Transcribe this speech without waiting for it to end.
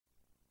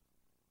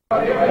This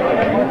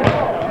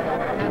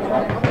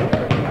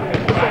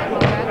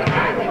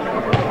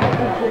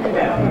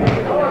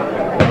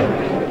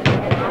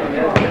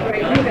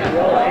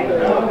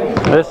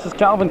is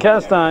Calvin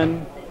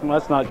Castine. Well,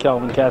 that's not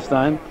Calvin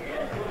Castine.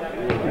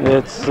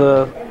 It's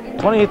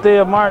 28th day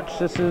of March.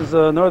 This is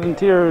Northern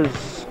Tier's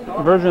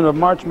version of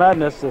March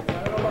Madness.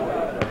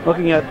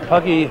 Looking at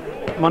Puggy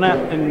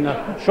Monette in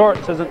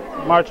shorts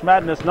isn't March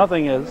Madness,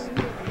 nothing is.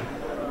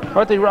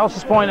 We're at the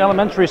Rouses Point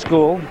Elementary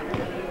School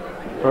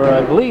for,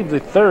 I believe, the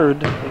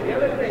third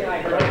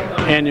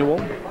annual,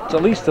 it's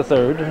at least the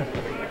third,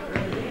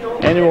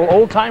 annual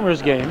Old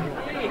Timers game.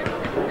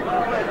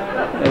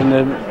 And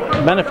the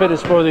benefit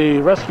is for the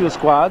rescue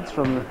squads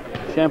from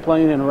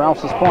Champlain and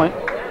Rouses Point.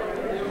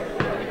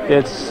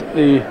 It's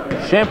the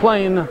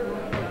Champlain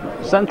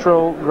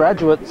Central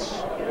graduates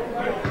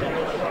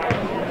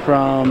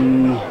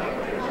from,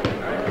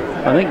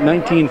 I think,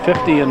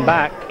 1950 and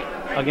back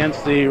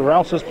against the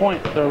Rouses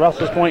Point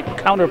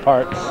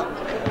counterparts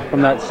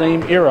from that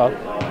same era.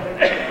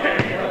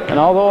 And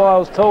although I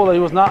was told that he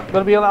was not going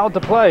to be allowed to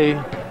play,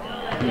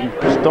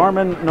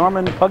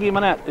 Norman Puggy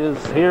Monette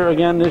is here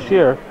again this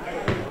year,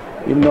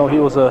 even though he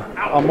was a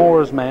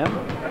Moors man.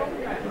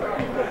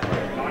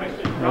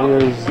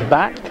 He is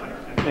back,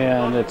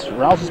 and it's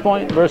Rouses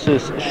Point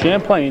versus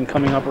Champlain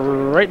coming up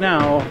right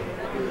now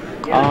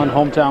on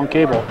Hometown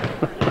Cable.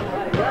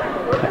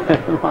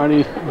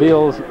 Marty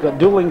Beal's got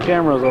dueling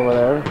cameras over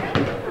there.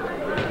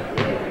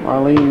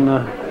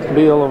 Marlene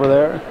Beal over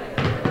there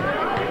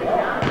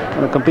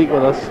going to compete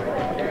with us.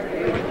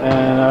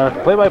 And our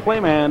play-by-play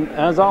man,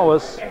 as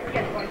always,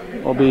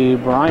 will be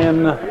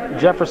Brian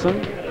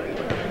Jefferson.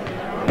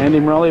 Andy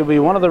Morelli will be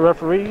one of the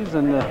referees,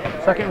 and the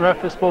second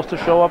ref is supposed to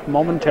show up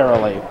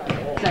momentarily.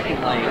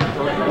 Second lane.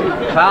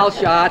 Foul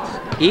shots.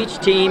 Each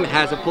team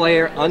has a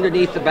player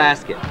underneath the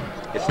basket.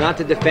 It's not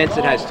the defense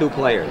that has two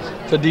players.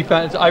 So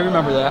defense, I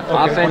remember that.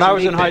 Okay. When I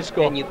was in high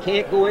school. And you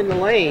can't go in the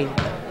lane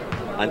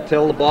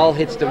until the ball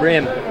hits the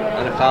rim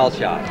on a foul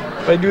shot.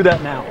 They do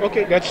that now.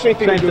 Okay, that's the same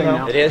thing we do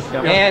now. It is.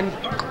 Yep. And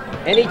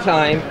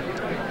anytime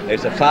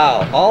there's a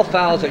foul, all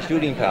fouls are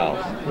shooting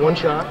fouls. One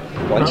shot.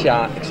 One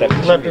shot, except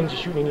the left into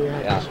shooting,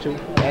 yeah. Two.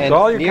 And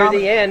so near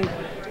the end,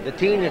 the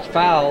team that's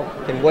fouled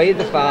can waive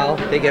the foul,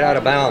 take it out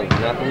of bounds,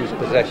 not lose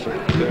possession.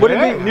 What do you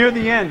mean, near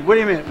the end? What do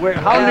you mean?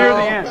 How near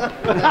the end?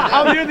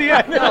 How near the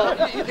end? No,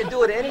 you can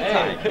do it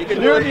anytime. You can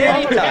do it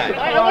anytime.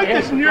 I like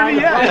this near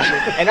the end.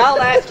 And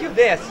I'll ask you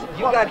this.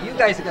 You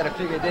guys have got to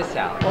figure this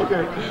out.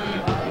 Okay.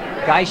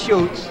 Guy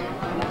shoots.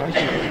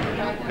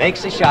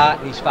 Makes a shot,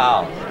 and he's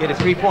fouled. Get a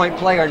three-point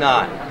play or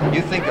not?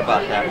 You think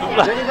about that.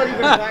 Has anybody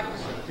been practicing?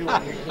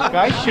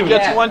 Guy shoots.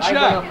 Gets one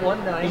shot.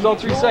 There's no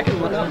 3 seconds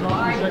left.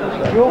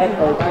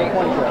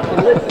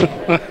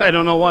 I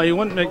don't know why he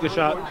wouldn't make the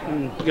shot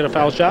and get a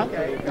foul shot.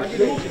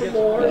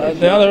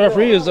 The other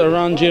referee is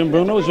Ron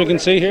Giambruno, as we can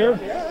see here,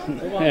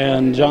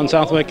 and John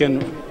Southwick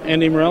and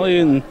Andy Morelli.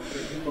 And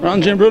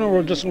Ron Giambruno,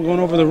 we're just going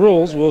over the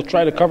rules. We'll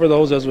try to cover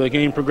those as the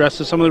game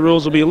progresses. Some of the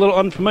rules will be a little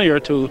unfamiliar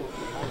to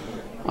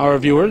our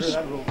viewers.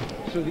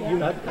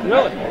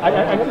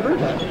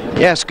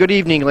 Yes, good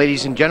evening,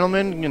 ladies and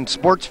gentlemen, and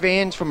sports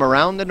fans from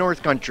around the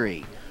North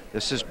Country.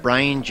 This is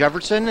Brian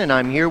Jefferson, and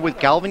I'm here with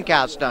Calvin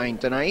Castine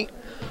tonight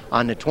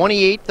on the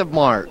 28th of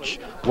March.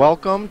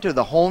 Welcome to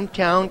the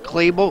Hometown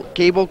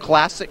Cable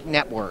Classic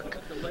Network.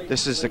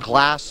 This is the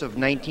class of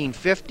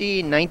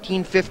 1950 and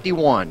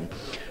 1951.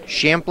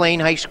 Champlain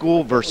High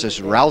School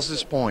versus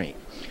Rouses Point.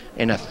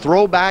 In a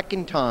throwback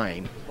in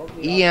time,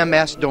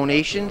 EMS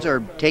donations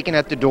are taken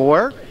at the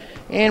door.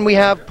 And we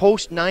have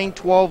Post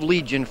 912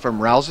 Legion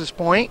from Rouses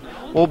Point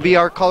will be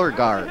our color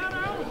guard.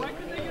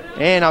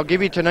 And I'll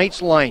give you tonight's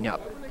lineup.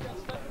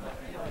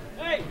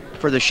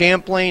 For the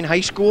Champlain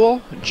High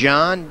School,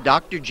 John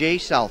Dr. J.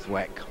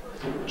 Southwick,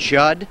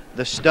 Chud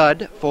the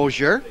Stud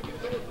Fozier,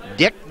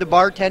 Dick the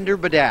Bartender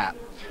Badat,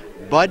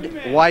 Bud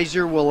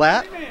Weiser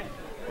Willette,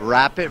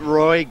 Rapid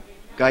Roy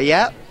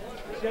Guyette,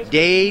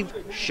 Dave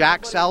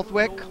Shack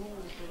Southwick,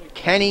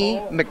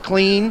 Kenny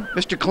McLean,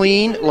 Mr.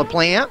 Clean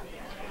LaPlante,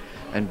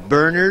 and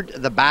Bernard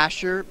the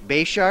Basher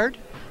Bayshard,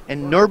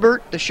 and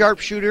Norbert the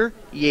Sharpshooter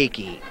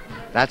Yakey.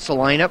 That's the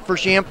lineup for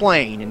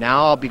Champlain, and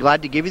now I'll be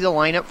glad to give you the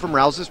lineup from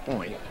Rouses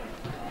Point.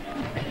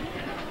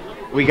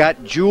 We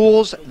got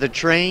Jules the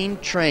Train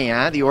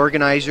Tran, the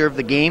organizer of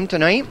the game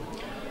tonight.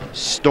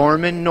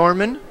 Stormin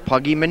Norman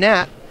Puggy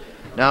Monette.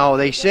 Now,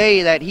 they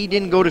say that he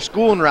didn't go to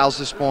school in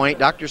Rouses Point.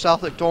 Dr.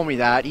 Southwick told me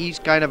that. He's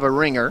kind of a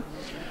ringer.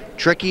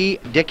 Tricky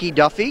Dickie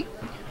Duffy.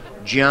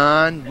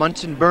 John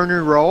Bunsen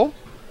Burner Rowe.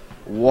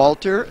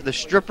 Walter the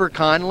Stripper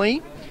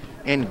Conley,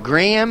 and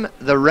Graham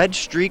the Red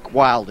Streak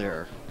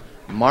Wilder,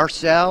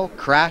 Marcel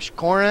Crash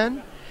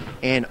Coran,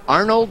 and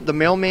Arnold the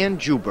Mailman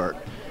Joubert.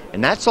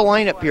 And that's the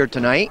lineup here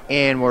tonight,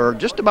 and we're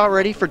just about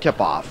ready for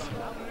tip-off.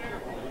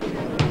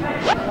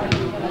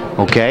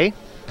 Okay,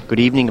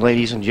 good evening,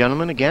 ladies and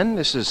gentlemen. Again,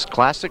 this is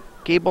Classic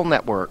Cable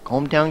Network,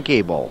 Hometown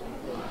Cable.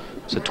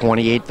 It's the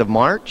 28th of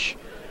March,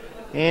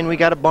 and we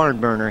got a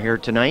barn burner here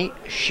tonight,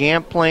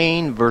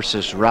 Champlain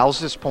versus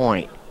Rouses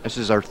Point. This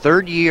is our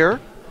third year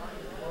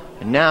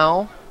And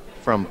now,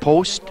 from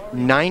post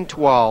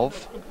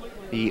 912,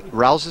 the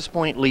Rouses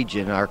Point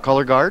Legion, our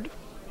color guard.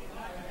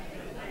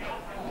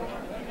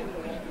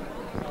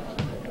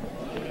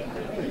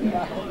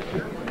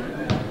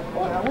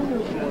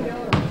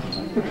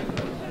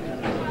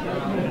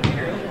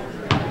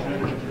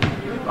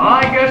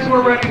 I guess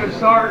we're ready to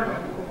start.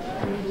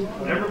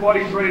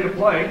 Everybody's ready to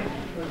play.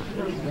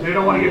 They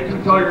don't want to get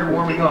too tired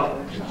warming up.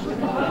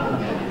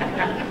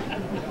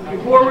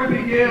 Before we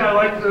begin, I'd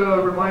like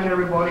to remind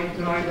everybody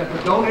tonight that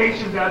the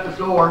donations at the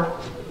door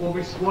will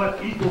be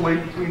split equally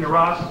between the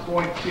Rouses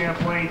Point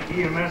Champlain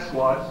EMS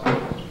squads.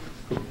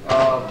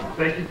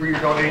 Thank you for your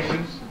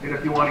donations, and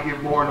if you want to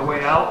give more on the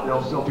way out,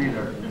 they'll still be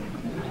there.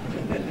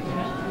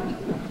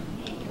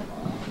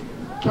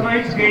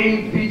 Tonight's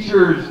game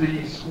features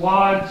the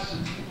squads,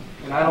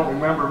 and I don't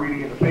remember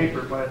reading in the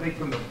paper, but I think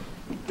from the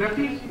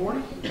 50s,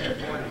 40s?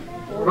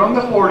 From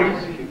the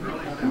 40s,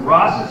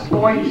 Rouses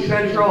Point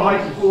Central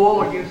High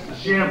School against the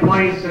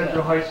Champlain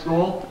Central High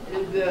School.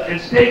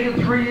 It's taken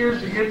 3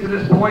 years to get to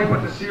this point,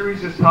 but the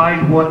series is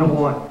tied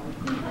 1-1.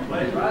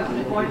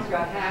 Rouses Point's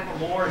got half or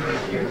more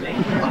this year.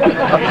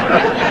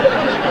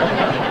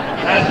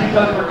 That's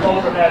because we're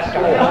closer to that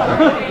school.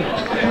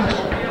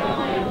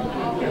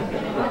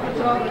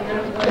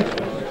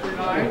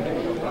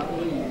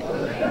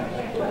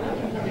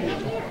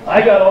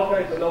 I got all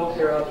kinds of notes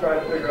here. I'll try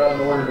to figure out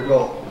an order to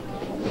go.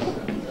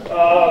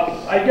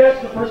 I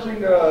guess the first thing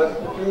to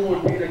do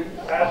would be to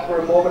ask for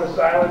a moment of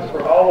silence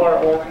for all our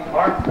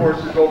armed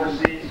forces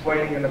overseas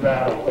fighting in the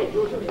battle.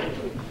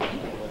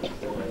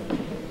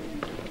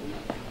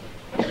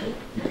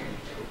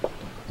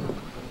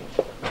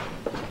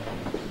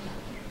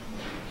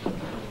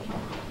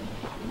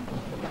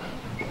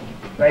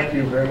 Thank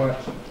you very much.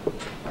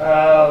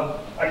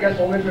 I guess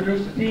we'll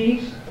introduce the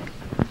teams.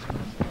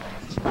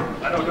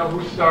 I don't know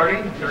who's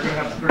starting. They're going to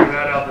have to figure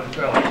that out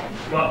themselves.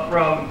 But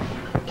from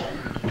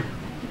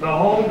the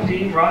home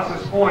team,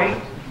 Rouses Point,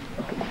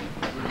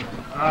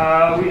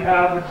 we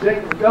have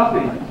Dick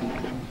Duffy.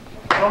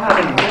 I don't have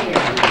any.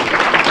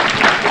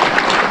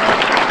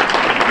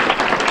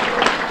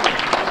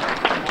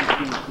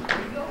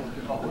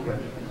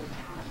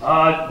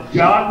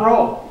 John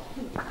Rowe.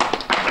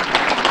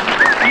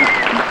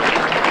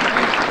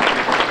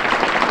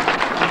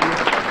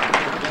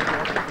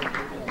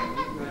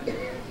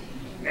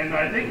 And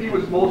I think he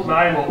was most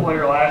valuable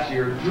player last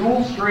year,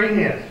 Jules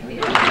Strahan.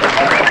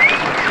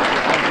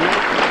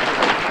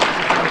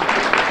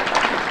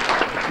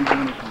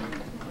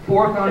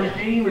 Fourth on the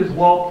team is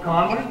Walt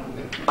Conley.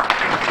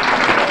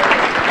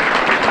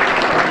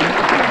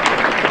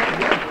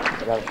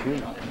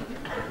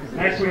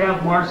 Next we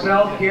have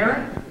Marcel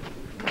Karen.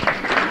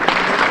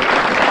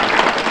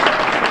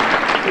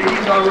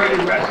 He's already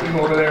resting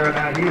over there in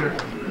that heater.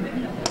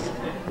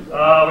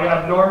 We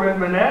have Norman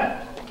Manette.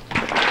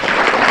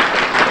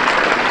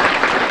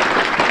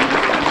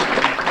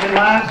 And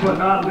last but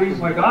not least,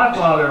 my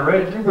godfather,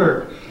 Red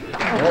Newberg.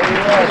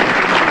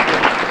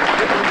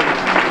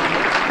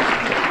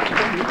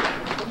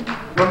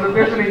 From the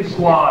visiting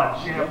squad,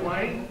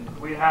 Champlain,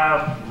 we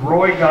have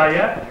Roy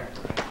Guyette.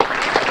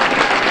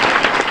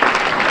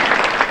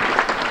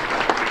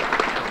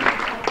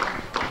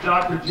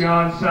 Dr.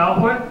 John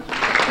Southwood.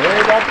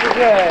 Hey, Dr.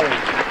 J.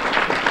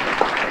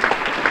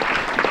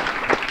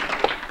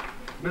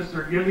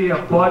 Mr. Give Me a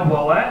Bud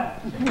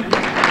Willette.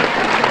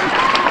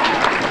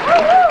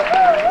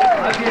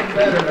 I'm getting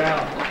better now.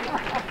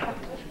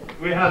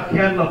 We have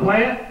Ken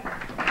LaPlante.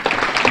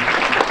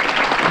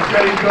 He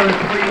said he's going to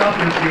clean up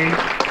his game.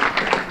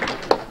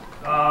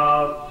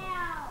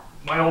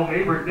 My old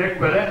neighbor, Dick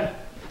Bennett.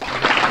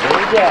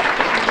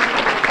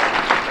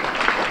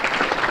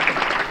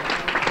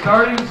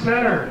 Starting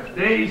center,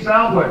 Dave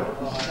Southwood.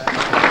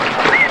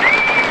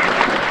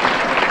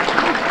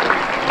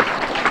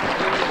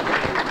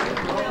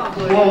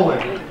 Slowly.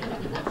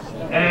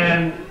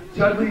 And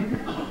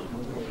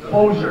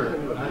ChudleyOsier.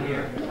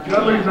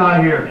 Chudley's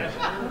not here.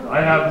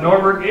 I have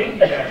Norbert Gage.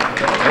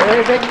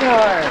 Hey, Big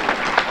North.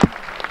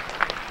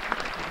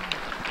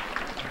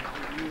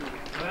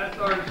 That's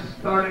our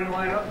starting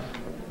lineup.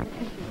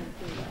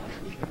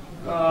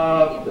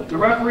 The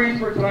referees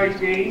for tonight's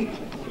game,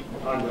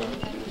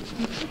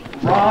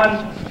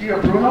 Ron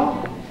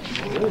Giabruno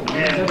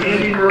and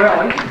Andy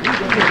Morelli.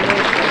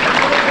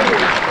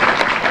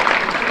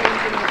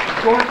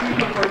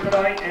 Scorekeeper for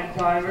tonight and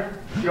timer,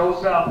 Joe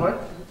Southwood.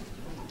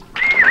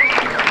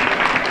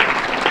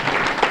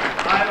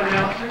 I'm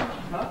announcing.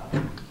 Huh?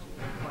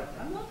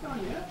 I'm not done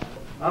yet.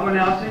 I'm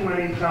announcing when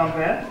he's down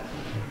bed.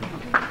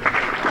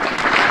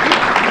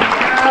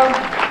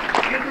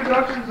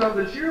 Introductions of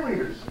the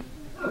cheerleaders.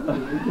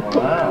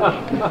 Wow.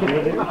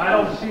 I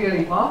don't see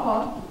any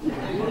pom-pom.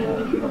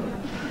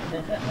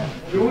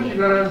 Jules, you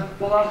gonna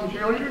pull out some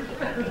cheerleaders?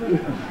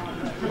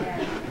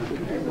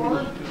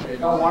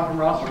 Got one from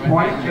Rouses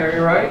Point, Jerry,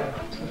 right?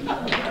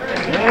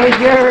 Hey,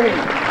 Jerry.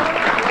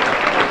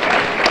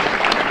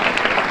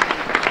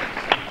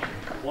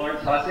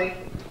 Florence Hussey.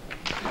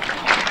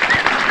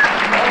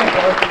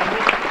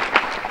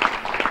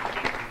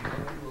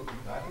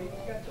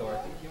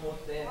 Dorothy, she won't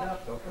stand.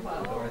 enough, so come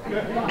on, Dorothy.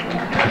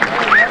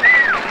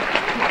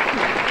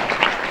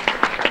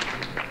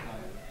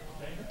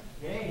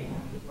 Jane,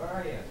 where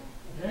are you?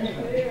 Jane,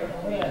 here.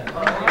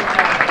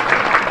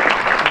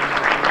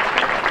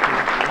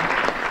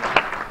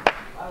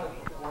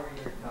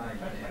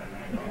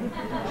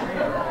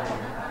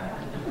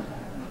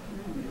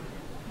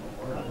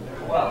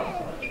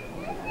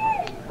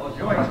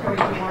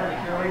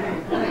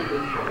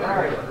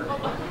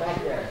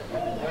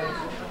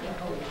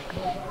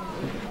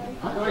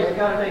 Joey's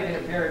got to make an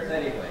appearance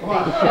anyway. Come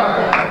on.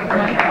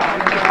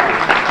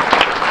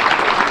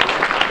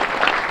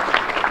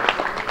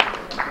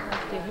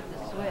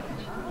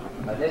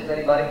 This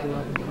anybody?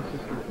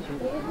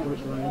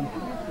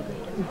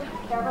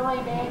 Beverly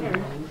Banger.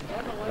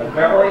 Is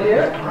Beverly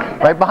here?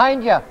 Right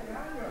behind you.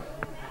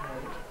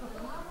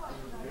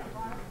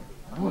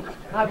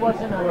 I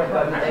wasn't on It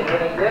doesn't make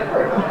any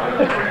difference.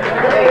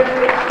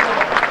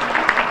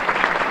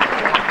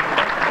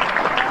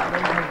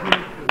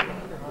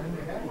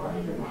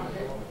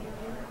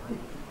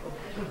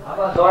 How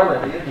about Darla?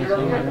 Do you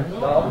cheerleader?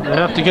 No? I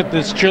have to get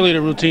this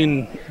cheerleader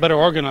routine better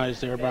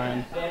organized there,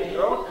 Brian.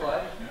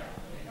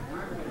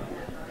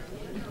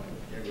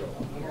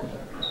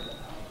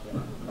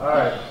 All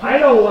right. I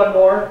know one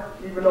more,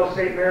 even though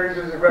St. Mary's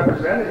is a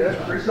representative.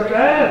 Teresa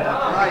Van.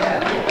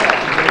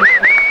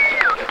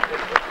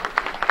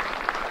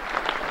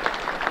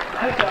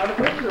 I found a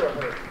picture of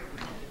her.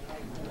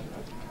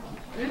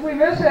 Did we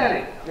miss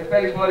any? If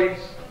anybody's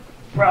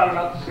proud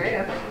enough to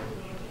stand,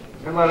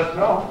 and let us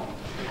know.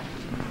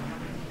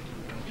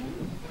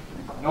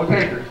 No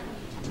takers.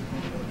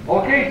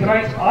 Okay,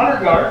 tonight's honor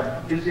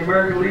guard is the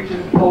American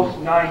Legion Post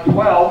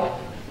 912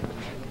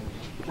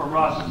 from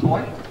Rouses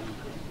Point.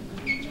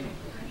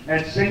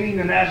 And singing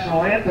the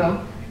national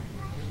anthem,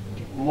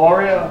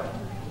 Laurie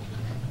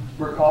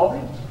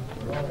Bercaldi.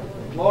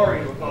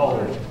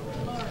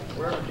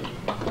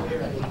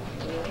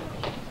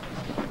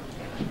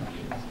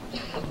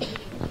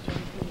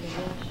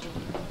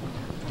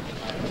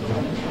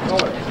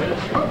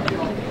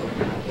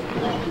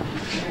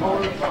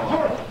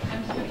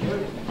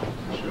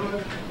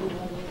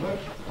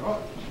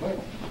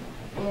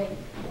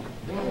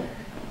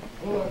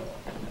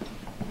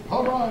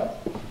 All right.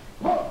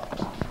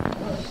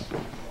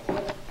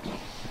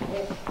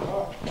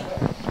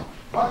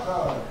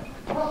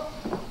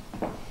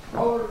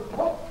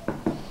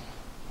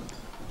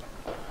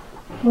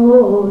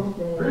 Oh,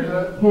 say,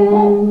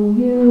 can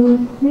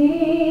you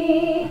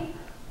see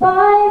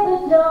by the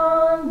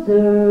dawn's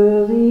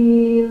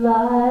early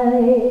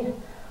light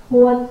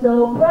what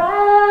so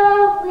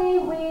proudly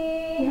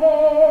we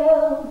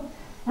hailed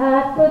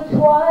at the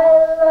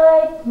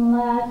twilight's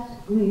last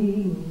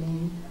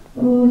gleaming,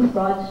 whose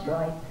broad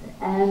stripes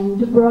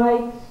and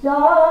bright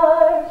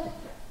stars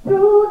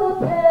through the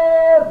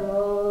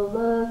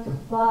perilous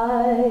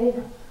fight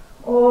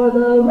o'er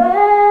the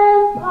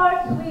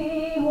ramparts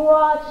we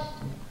watched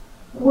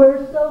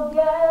were so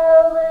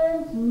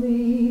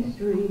gallantly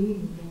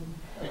streaming,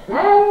 and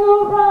the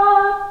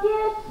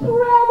rocket's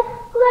red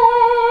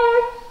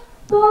glare,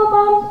 the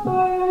bombs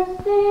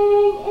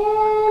bursting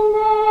in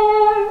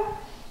air,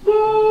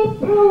 gave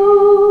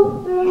proof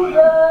through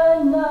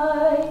the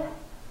night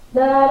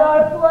that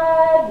our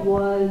flag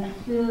was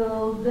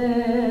still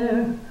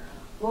there.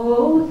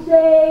 Oh,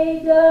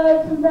 say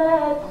does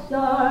that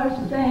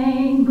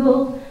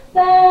star-spangled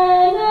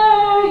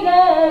banner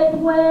yet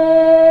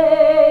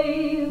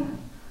wave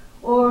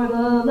o'er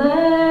the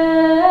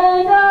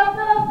land of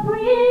the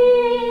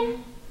free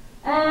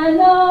and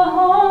the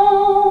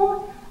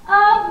home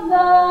of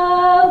the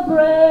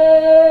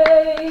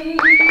brave?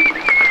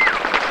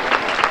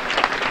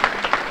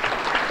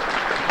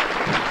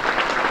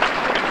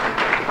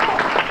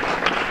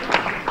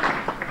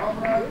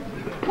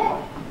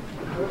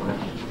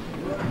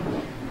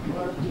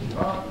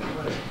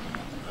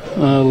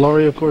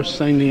 Laurie, of course,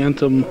 sang the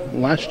anthem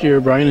last year,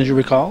 Brian, as you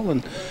recall,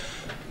 and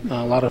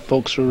a lot of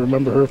folks will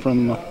remember her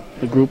from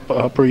the group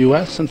Upper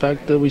U.S. In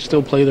fact, we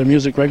still play their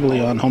music regularly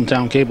on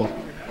hometown cable.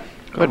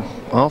 Good.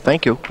 Well,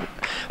 thank you.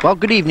 Well,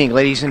 good evening,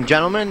 ladies and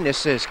gentlemen.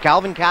 This is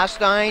Calvin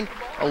Castine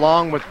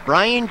along with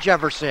Brian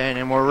Jefferson,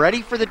 and we're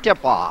ready for the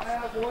tip-off. I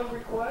have one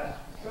request.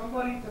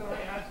 Somebody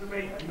tonight has to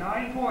make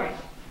 9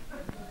 points.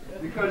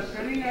 Because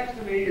sitting next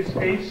to me is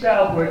Paige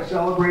Southwick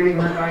celebrating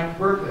her 9th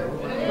birthday.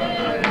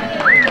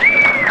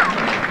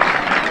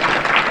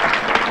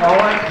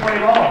 I'll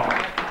explain all.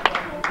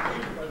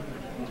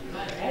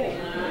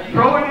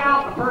 Throwing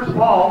out the first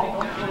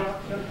ball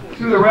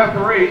to the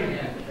referee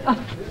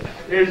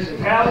is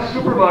Tab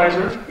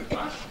Supervisor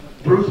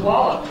Bruce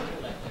Wallace.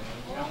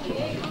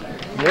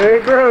 Hey,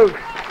 Bruce.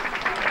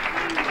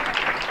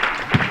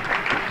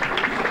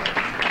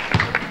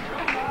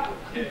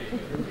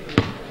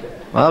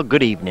 Well,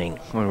 good evening.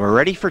 We're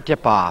ready for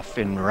tip-off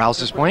in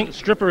Rouses Point. The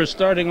stripper is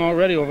starting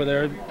already over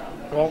there,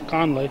 Walt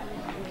Conley.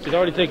 He's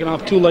already taken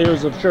off 2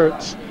 layers of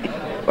shirts.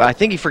 Well, I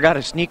think he forgot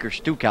his sneakers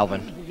too,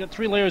 Calvin. He's got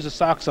 3 layers of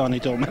socks on, he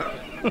told me.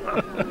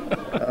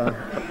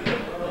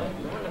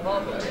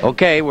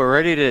 Okay, we're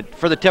ready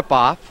for the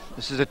tip-off.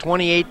 This is the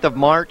 28th of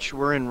March.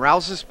 We're in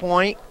Rouses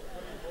Point.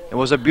 It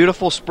was a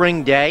beautiful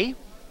spring day,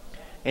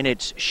 and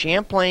it's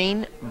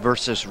Champlain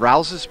versus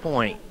Rouses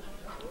Point.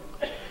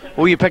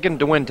 Who are you picking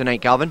to win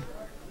tonight, Calvin?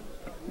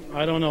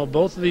 I don't know.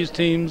 Both of these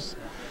teams,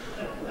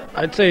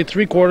 I'd say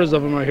 3/4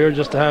 of them are here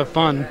just to have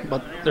fun,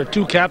 but their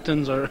two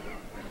captains are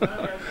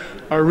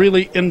are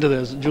really into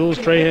this. Jules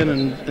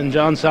Trahan and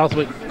John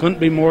Southwick couldn't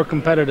be more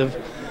competitive.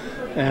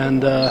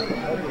 And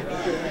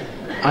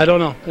I don't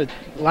know.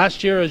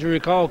 Last year, as you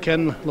recall,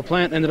 Ken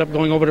LaPlante ended up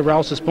going over to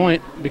Rouses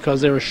Point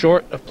because they were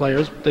short of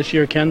players. This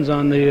year, Ken's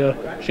on the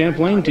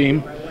Champlain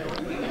team.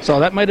 So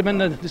that might have been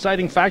the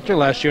deciding factor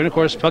last year. And, of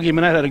course, Puggy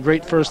Manette had a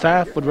great first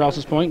half with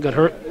Rouses Point, got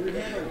hurt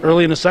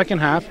early in the second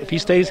half. If he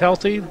stays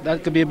healthy,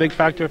 that could be a big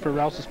factor for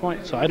Rouses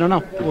Point. So I don't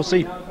know. We'll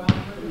see.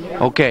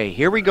 Okay,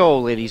 here we go,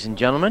 ladies and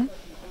gentlemen.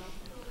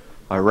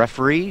 Our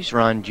referees,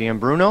 Ron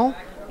Giambruno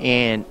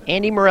and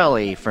Andy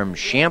Morelli from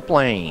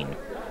Champlain.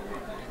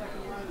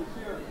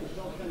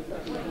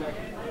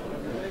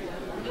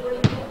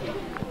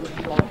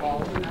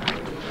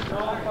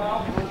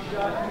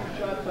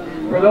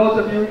 For those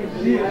of you who can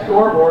see the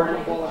scoreboard,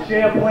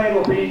 Champlain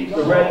will be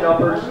the red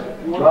numbers,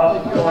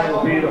 Rouses Point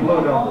will be the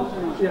blue numbers.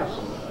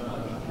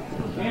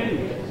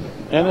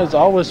 And as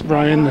always,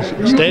 Brian,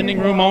 standing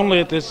room only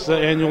at this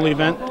annual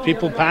event.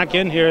 People pack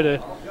in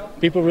here.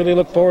 People really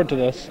look forward to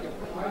this.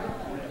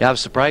 Yeah, I was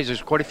surprised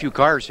there's quite a few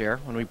cars here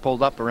when we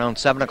pulled up around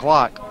 7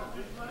 o'clock.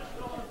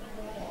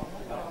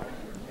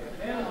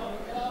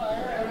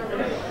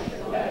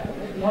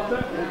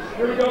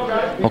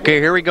 Okay,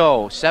 here we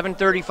go.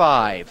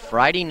 7:35,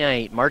 Friday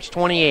night, March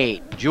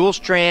 28th. Jules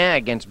Tran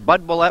against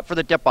Bud Willett for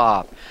the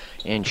tip-off.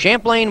 And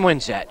Champlain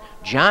wins it.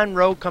 John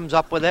Rowe comes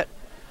up with it.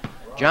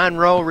 John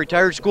Rowe,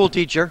 retired school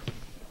teacher.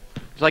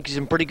 Looks like he's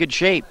in pretty good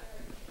shape.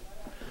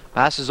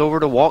 Passes over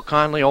to Walt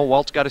Conley. Oh,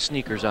 Walt's got his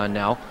sneakers on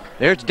now.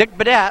 There's Dick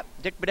Badette.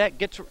 Dick Badette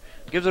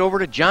gives it over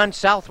to John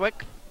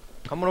Southwick.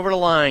 Coming over the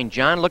line.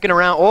 John looking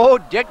around. Oh,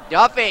 Dick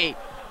Duffy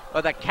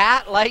with a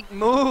cat-like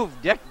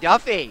move. Dick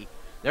Duffy.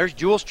 There's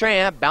Jules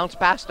Tran. Bounce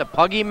pass to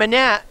Puggy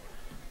Manette.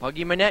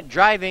 Puggy Manette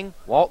driving.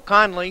 Walt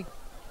Conley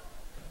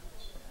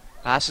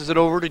passes it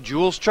over to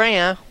Jules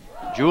Tran.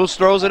 Jules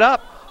throws it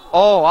up.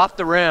 Oh, off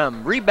the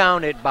rim.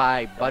 Rebounded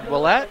by Bud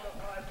Willett.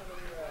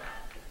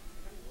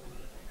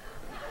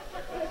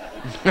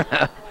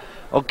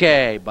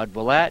 Okay, Bud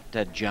Willett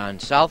to John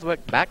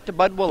Southwick. Back to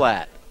Bud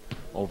Willett.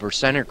 Over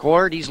center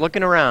court, he's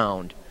looking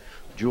around.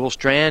 Jules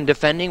Tran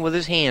defending with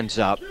his hands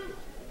up.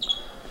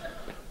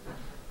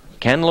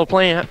 Ken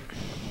LaPlante,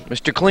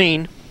 Mr.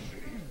 Clean.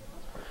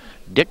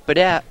 Dick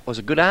Badette was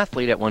a good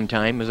athlete at one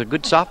time. Was a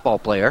good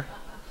softball player.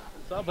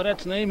 Saw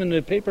Badette's name in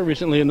the paper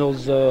recently in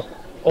those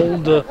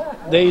old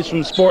days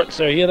from sports.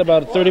 There, he had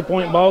about a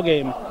 30-point ball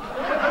game.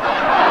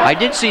 I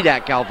did see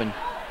that, Calvin.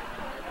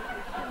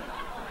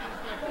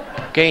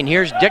 Okay, and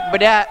here's Dick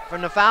Badette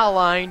from the foul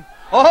line.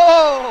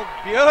 Oh,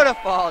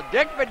 beautiful,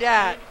 Dick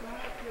Badette.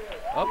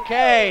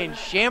 Okay, and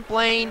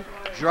Champlain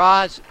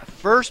draws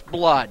first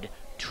blood,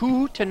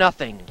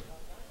 2-0.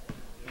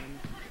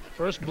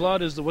 First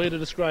blood is the way to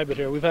describe it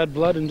here. We've had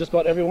blood in just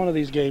about every one of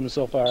these games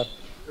so far.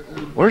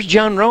 Where's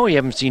John Rowe? You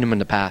haven't seen him in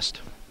the past.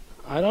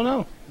 I don't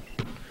know.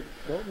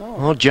 Don't know.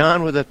 Well,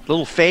 John with a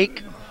little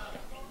fake.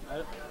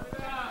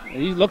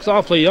 He looks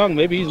awfully young.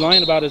 Maybe he's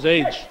lying about his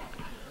age.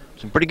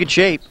 It's in pretty good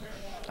shape.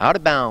 Out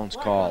of bounds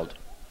called.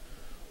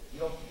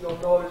 You'll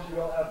notice you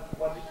don't have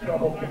much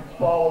trouble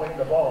following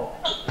the ball.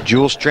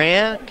 Jules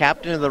Tran,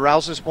 captain of the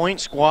Rouses Point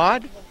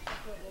squad.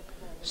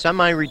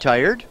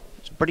 Semi-retired.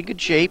 It's in pretty good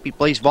shape. He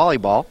plays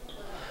volleyball.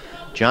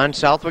 John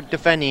Southwick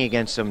defending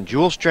against him.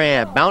 Jules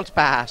Tran, bounce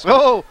pass.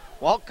 Oh,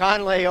 Walt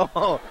Conley.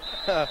 Oh.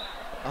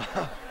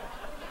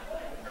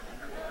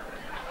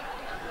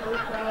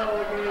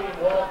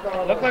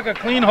 Looked like a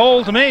clean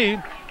hole to me.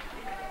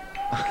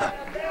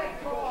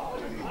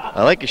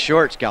 I like his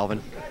shorts,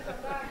 Calvin.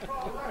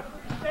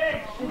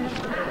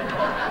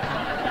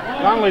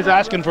 Conley's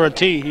asking for a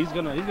tee. He's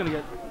gonna get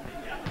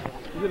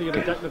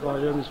a technical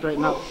here and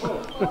straighten up.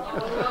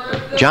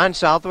 John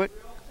Southwick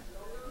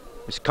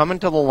is coming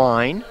to the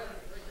line.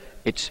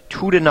 It's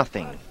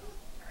 2-0.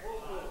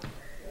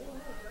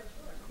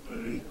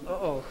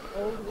 Uh-oh.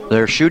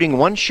 They're shooting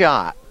one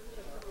shot.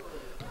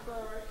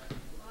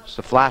 It's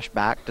a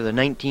flashback to the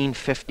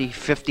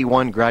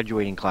 1950-51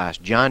 graduating class.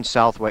 John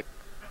Southwick.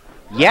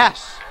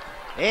 Yes!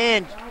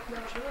 And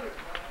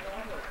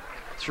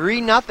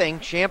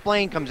 3-0.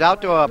 Champlain comes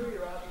out to a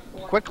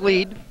quick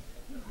lead.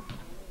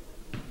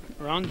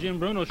 Ron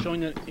Giambruno showing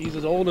that he's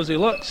as old as he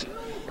looks.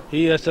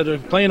 He instead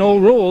of playing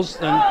old rules,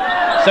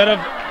 and instead of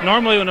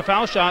normally when a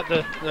foul shot,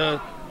 the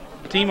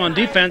team on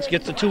defense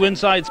gets the two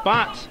inside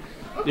spots.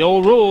 The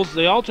old rules,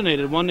 they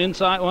alternated. One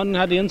inside, one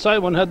had the inside,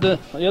 one had the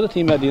other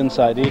team had the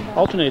inside. He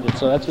alternated,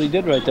 so that's what he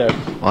did right there.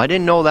 Well, I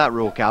didn't know that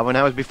rule, Calvin.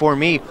 That was before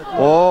me.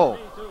 Oh,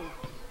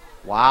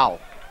 wow.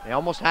 They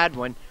almost had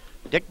one.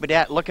 Dick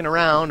Badette looking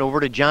around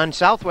over to John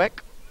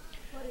Southwick.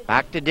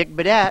 Back to Dick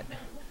Badette.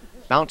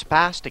 Bounce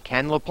pass to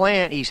Ken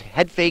LaPlante. He's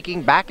head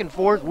faking, back and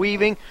forth,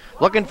 weaving,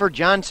 looking for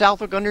John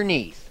Southwick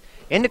underneath.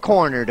 In the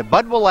corner to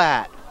Bud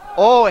Willett.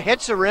 Oh, it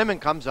hits the rim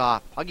and comes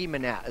off. Puggy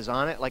Manette is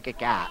on it like a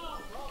cat.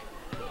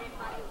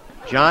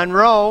 John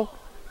Rowe.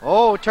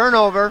 Oh,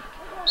 turnover.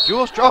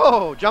 Jules,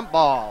 oh, jump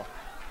ball.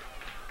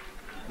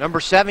 Number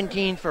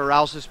 17 for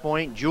Rouses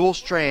Point,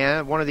 Jules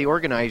Tran, one of the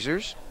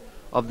organizers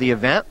of the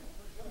event.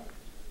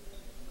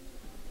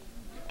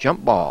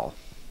 Jump ball.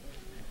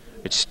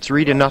 It's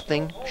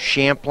 3-0.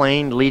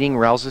 Champlain leading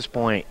Rouses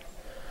Point.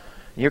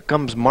 Here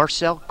comes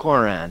Marcel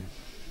Coran.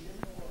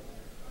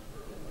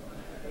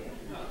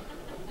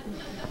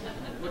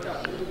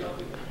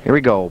 Here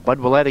we go. Bud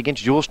Willett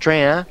against Jules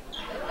Tran.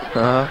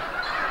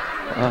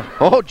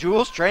 Oh,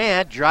 Jules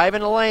Tran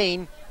driving the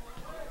lane.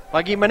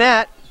 Puggy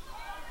Manette.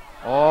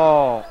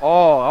 Oh,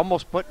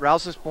 almost put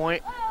Rouses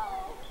Point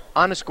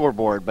on the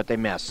scoreboard, but they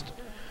missed.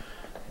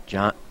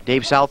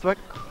 Dave Southwick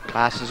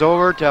passes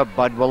over to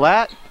Bud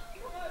Willett.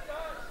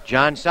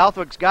 John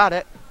Southwick's got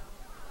it.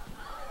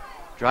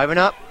 Driving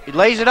up. He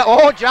lays it up.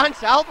 Oh, John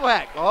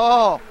Southwick.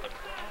 Oh,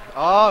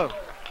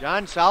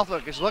 John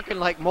Southwick is looking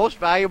like most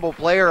valuable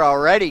player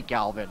already,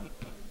 Calvin.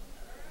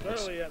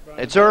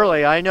 It's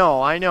early, I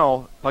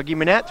know. Puggy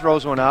Manette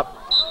throws one up,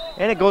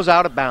 and it goes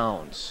out of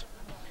bounds.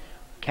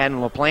 Ken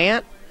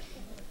LaPlante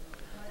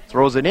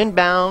throws it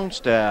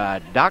inbounds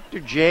to Dr.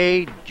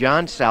 J.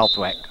 John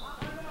Southwick.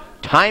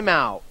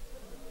 Timeout.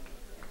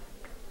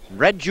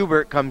 Red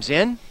Joubert comes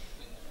in,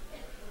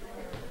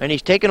 and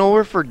he's taken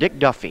over for Dick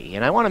Duffy.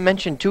 And I want to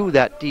mention, too,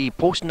 that the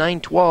Post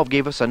 912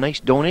 gave us a nice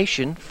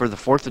donation for the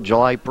 4th of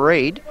July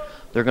parade.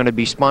 They're going to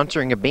be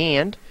sponsoring a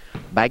band,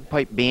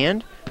 bagpipe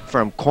band,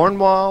 from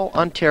Cornwall,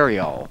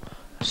 Ontario.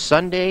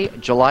 Sunday,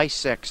 July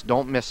 6th.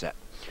 Don't miss it.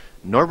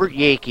 Norbert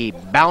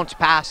Yakey, bounce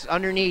pass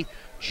underneath.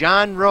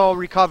 John Rowe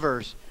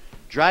recovers.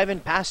 Driving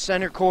past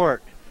center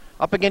court.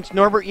 Up against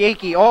Norbert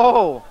Yakey.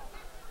 Oh!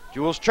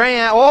 Jules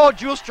Tran. Oh,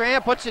 Jules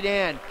Tran puts it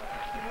in.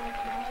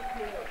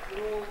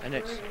 And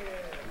it's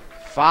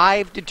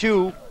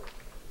 5-2.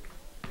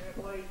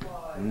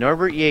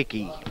 Norbert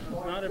Yakey.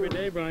 Not every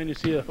day, Brian, you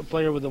see a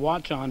player with a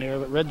watch on here,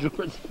 but Red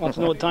Joubert wants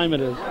to know what time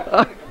it is.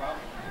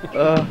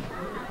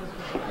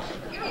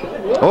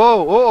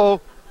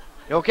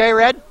 You okay,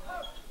 Red?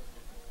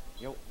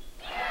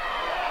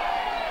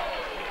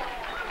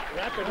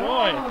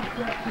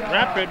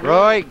 Rapid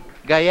Roy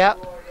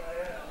Gayet.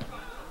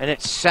 And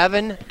it's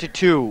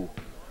 7-2.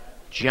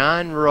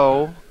 John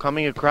Rowe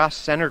coming across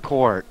center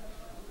court.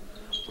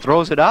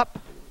 Throws it up.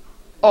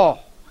 Oh.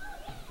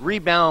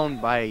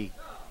 Rebound by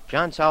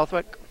John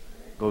Southwick.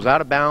 Goes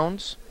out of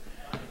bounds.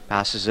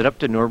 Passes it up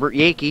to Norbert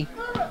Yakey.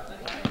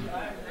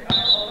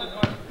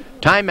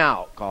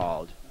 Timeout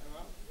called.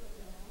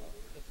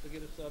 Let's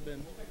get a sub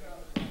in.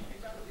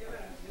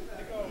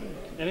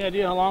 Any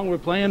idea how long we're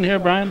playing here,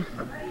 Brian?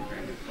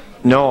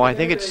 No, I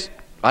think it's,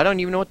 I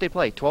don't even know what they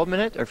play. 12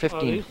 minutes or 15?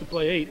 They used to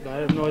play 8, but I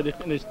have no idea.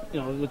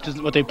 Which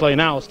is what they play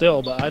now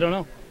still, but I don't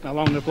know how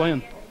long they're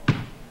playing.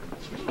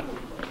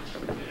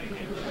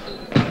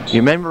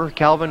 You remember,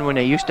 Calvin, when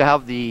they used to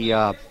have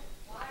the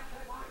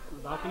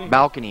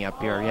balcony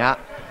up here? Yeah.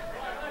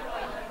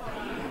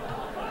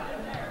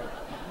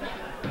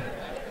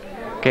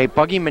 Okay,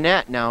 Puggy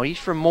Manette now. He's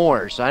from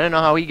Moores. I don't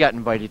know how he got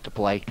invited to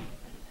play.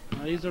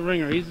 He's a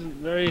ringer.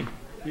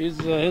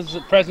 His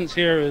presence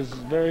here is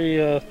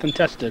very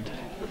contested.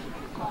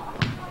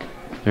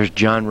 There's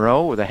John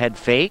Rowe with a head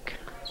fake.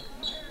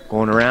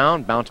 Going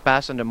around, bounce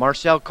pass into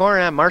Marcel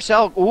Coran.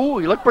 Marcel, ooh,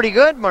 he looked pretty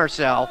good,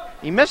 Marcel.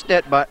 He missed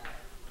it, but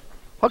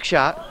hook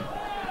shot.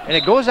 And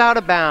it goes out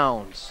of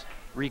bounds.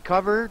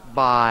 Recovered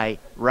by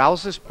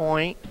Rouses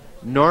Point,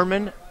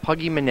 Norman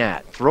Puggy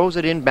Manette. Throws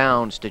it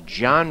inbounds to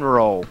John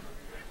Rowe.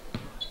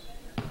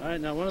 All right,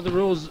 now one of the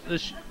rules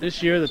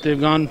this year that they've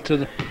gone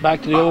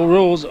back to the old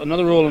rules,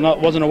 another rule I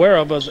wasn't aware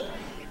of was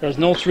there's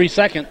no 3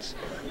 seconds.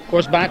 Of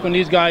course, back when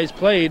these guys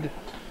played,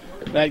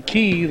 that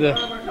key, the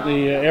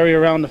area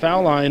around the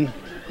foul line,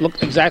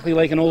 looked exactly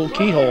like an old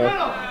keyhole.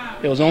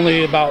 It was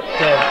only about,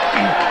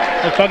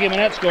 the Puggy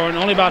Manette scoring,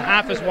 only about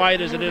half as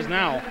wide as it is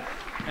now.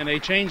 And they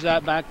changed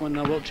that back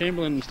when Wilt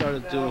Chamberlain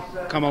started to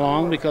come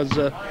along because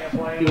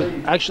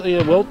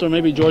actually Wilt or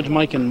maybe George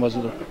Mikan was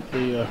the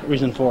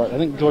reason for it. I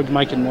think George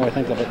Mikan more, I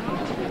think of it.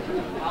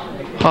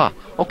 Huh.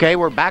 Okay,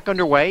 we're back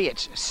underway.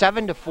 It's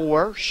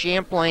 7-4.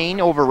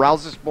 Champlain over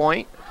Rouses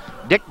Point.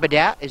 Dick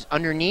Badette is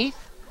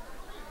underneath.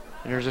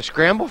 And there's a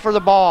scramble for the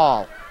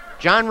ball.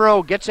 John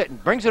Rowe gets it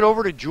and brings it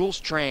over to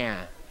Jules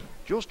Tran.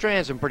 Jules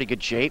Tran's in pretty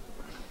good shape.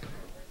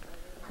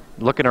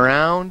 Looking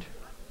around.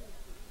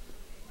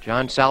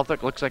 John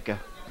Southwick looks like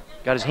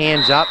got his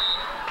hands up.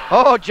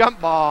 Oh, jump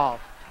ball.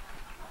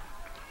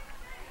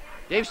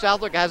 Dave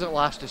Southwick hasn't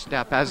lost a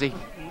step, has he?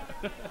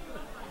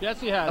 Yes,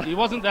 he has. He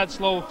wasn't that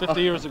slow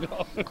 50 years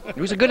ago.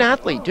 He was a good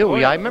athlete, too.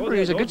 I remember he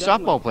was a good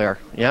softball player.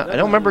 Yeah, I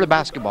don't remember the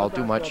basketball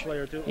too much.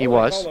 He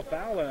was. They called a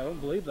foul, I don't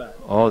believe that.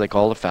 Oh, they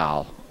called a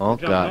foul. Oh,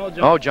 God.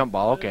 Oh, jump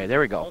ball. Okay, there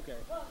we go. Okay.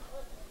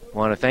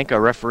 Want to thank our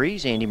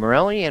referees, Andy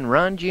Morelli and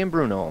Ron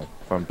Giambruno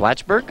from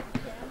Plattsburgh.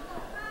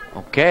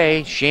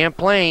 Okay,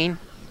 Champlain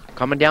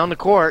coming down the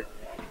court.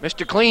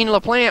 Mr. Clean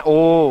LaPlante.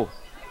 Oh,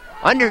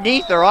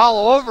 underneath, they're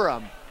all over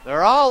him.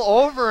 They're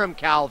all over him,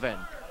 Calvin.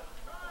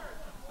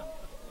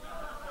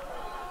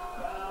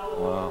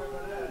 Wow.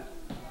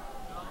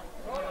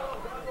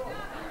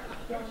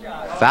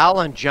 Foul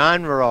on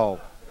John Rowe.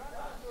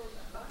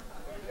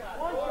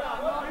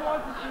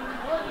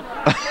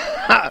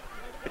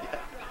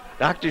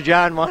 Dr.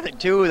 John wanted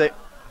two.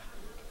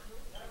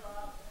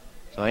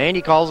 So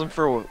Andy calls him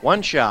for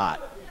one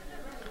shot.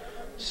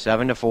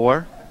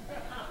 7-4.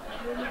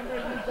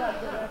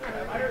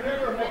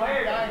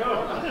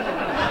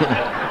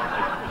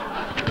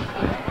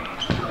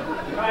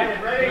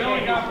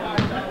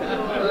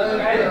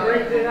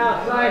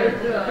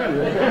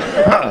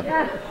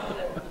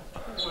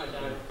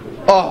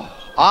 Oh,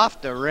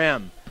 off the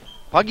rim.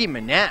 Puggy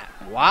Manette.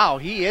 Wow,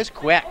 he is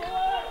quick.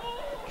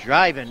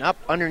 Driving up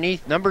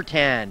underneath number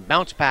 10.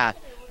 Bounce pass.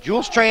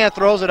 Jules Tran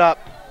throws it up.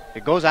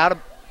 It goes out of...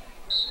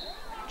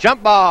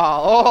 Jump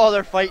ball. Oh,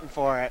 they're fighting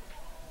for it.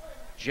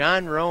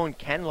 John Rowe and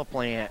Ken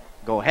LaPlante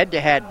go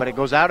head-to-head, but it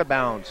goes out of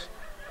bounds.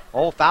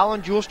 Oh, foul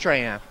on Jules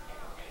Tran.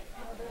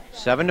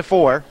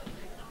 7-4.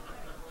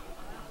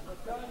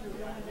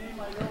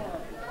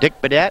 Dick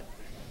Badette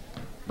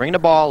bringing the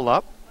ball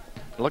up.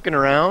 Looking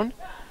around.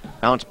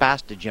 Bounce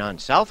pass to John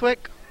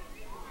Southwick.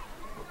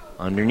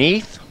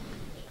 Underneath.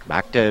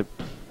 Back to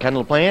Ken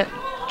LaPlante.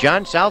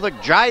 John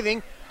Southwick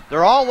driving.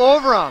 They're all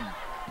over him.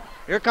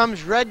 Here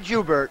comes Red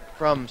Joubert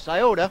from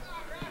Scioto.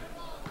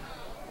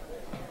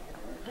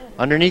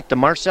 Underneath to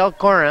Marcel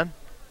Corin.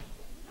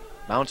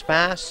 Bounce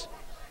pass.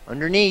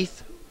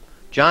 Underneath.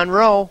 John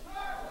Rowe.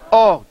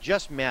 Oh,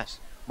 just missed.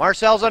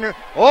 Marcel's under.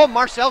 Oh,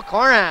 Marcel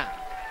Corin.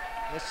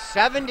 It's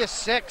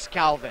 7-6,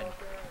 Calvin.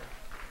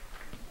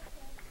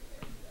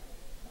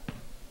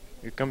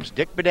 Here comes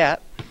Dick Badette.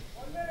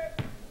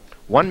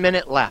 1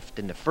 minute left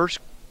in the first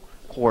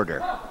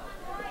quarter.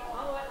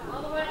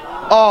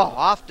 Oh,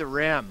 off the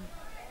rim.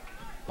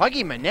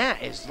 Puggy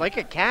Manette is like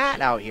a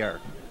cat out here.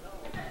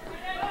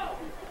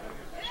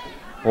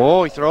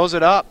 Oh, he throws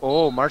it up.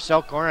 Oh,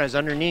 Marcel Corin is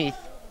underneath.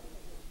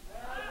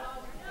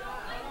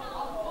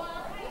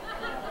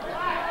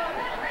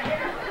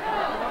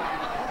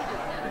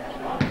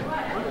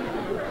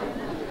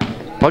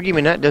 Puggy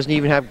Manette doesn't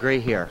even have gray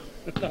hair.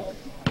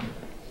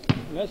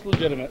 That's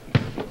legitimate.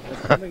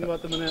 That's something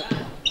about the Manette.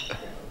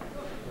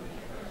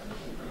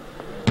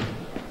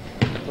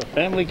 It's a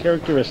family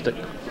characteristic.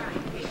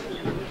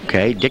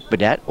 Okay, Dick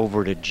Badette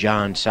over to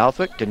John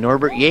Southwick to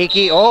Norbert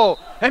Yakey. Oh,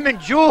 him and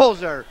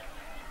Jules are...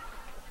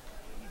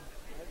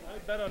 I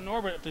bet on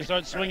Norbert if they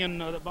start swinging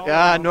the ball.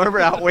 Yeah,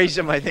 Norbert outweighs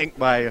him, I think,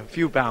 by a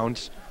few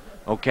pounds.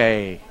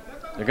 Okay,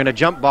 they're going to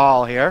jump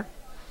ball here.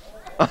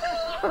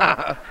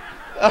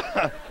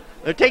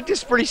 They take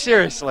this pretty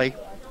seriously.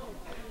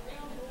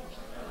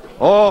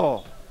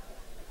 Oh,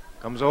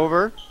 comes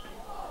over.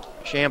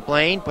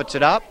 Champlain puts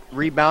it up.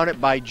 Rebounded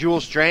by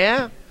Jules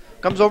Tran.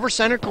 Comes over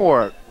center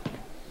court.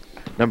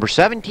 Number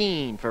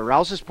 17 for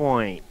Rouses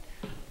Point.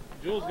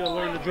 Jules got to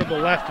learn to dribble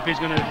left if he's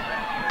going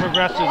to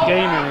progress his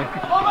game.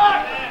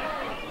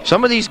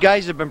 Some of these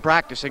guys have been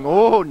practicing.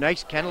 Oh,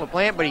 nice Ken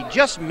LaPlante, but he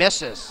just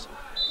misses.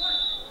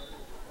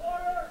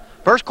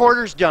 First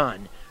quarter's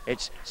done.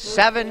 It's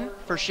 7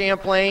 for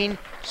Champlain,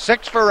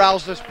 6 for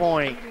Rouses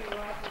Point.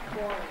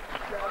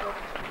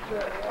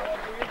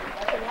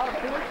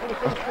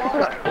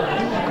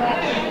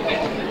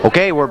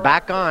 Okay, we're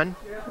back on.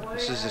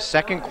 This is the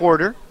second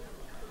quarter.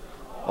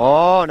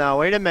 Oh, now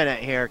wait a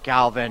minute here,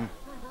 Calvin.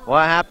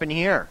 What happened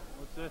here?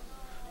 What's this?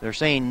 They're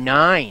saying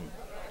 9.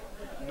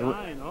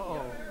 9,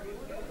 uh-oh.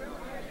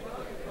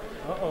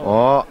 Uh-oh.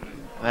 Oh,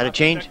 had to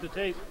change. Check the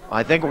tape.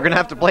 I think we're going to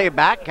have to play it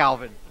back,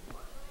 Calvin.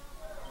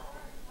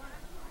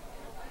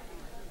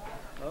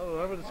 Oh,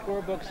 whatever the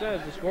scorebook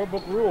says, the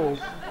scorebook rules.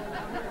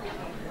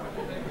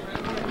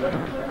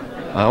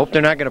 I hope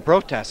they're not going to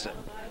protest it.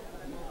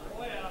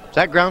 Is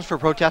that grounds for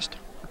protest?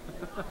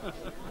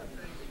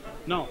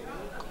 No.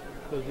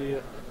 Because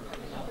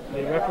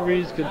the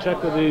referees can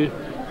check with the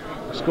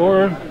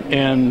scorer,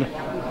 and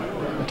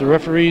if the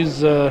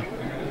referees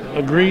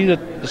agree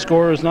that the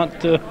scorer is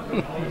not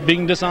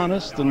being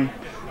dishonest, then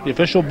the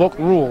official book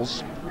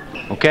rules.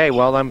 Okay,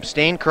 well, I'm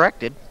staying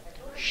corrected.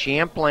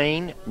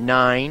 Champlain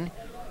 9,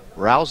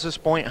 Rouses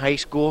Point High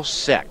School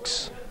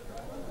 6.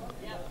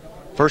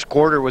 First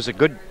quarter was a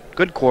good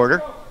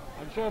quarter.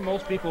 I'm sure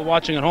most people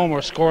watching at home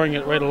are scoring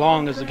it right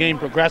along as the game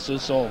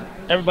progresses, so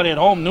everybody at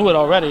home knew it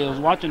already. Was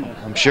watching it.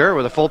 I'm sure,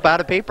 with a full pad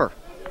of paper.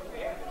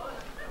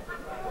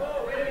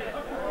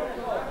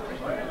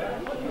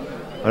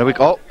 What do we?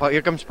 Oh,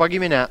 here comes Puggy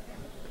Manette.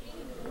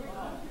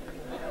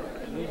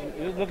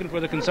 He's looking for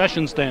the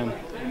concession stand.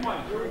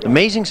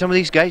 Amazing, some of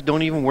these guys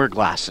don't even wear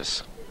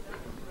glasses.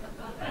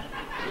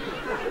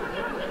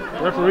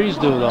 Referees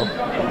do, though.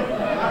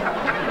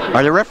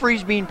 Are the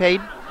referees being paid?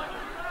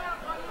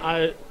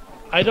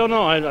 I don't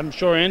know. I'm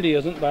sure Andy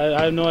isn't, but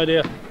I have no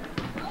idea.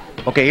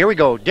 Okay, here we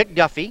go. Dick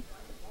Duffy.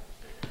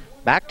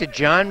 Back to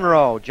John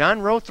Rowe.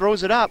 John Rowe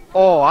throws it up.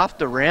 Oh, off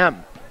the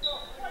rim.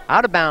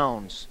 Out of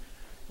bounds.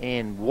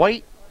 And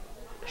White,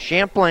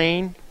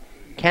 Champlain,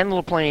 Ken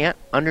LaPlante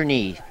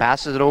underneath.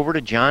 Passes it over to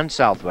John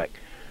Southwick.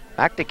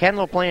 Back to Ken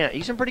LaPlante.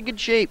 He's in pretty good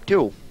shape,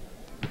 too.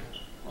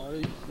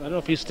 I don't know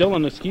if he's still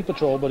in the ski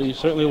patrol, but he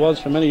certainly was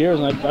for many years,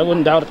 and I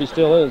wouldn't doubt if he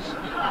still is.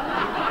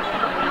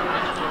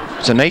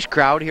 It's a nice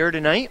crowd here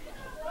tonight.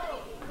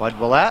 Bud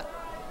Willett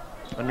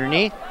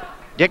underneath.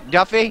 Dick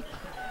Duffy.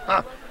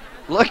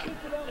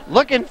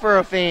 Looking for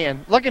a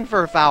fan. Looking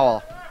for a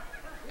foul.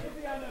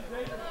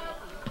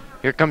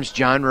 Here comes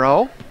John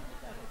Rowe.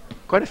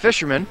 Quite a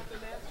fisherman.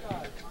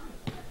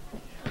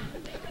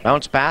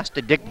 Bounce pass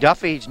to Dick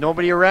Duffy. There's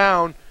nobody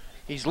around.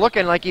 He's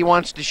looking like he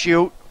wants to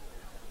shoot.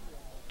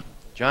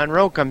 John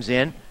Rowe comes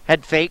in.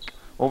 Head fake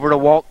over to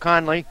Walt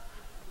Conley.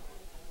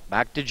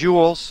 Back to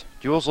Jules.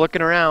 Jules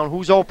looking around.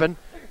 Who's open?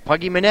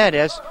 Puggy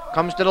Menendez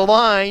comes to the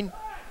line.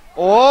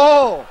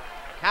 Oh!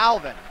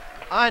 Calvin.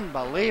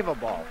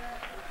 Unbelievable.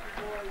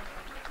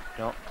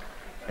 No.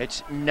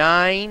 It's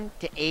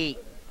 9-8.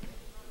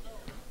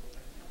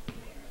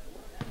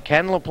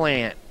 Ken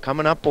LaPlante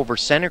coming up over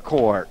center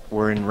court.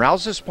 We're in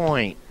Rouses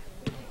Point.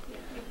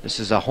 This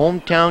is a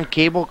Hometown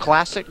Cable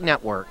Classic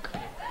Network.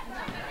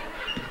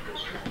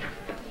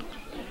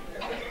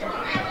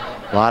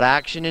 A lot of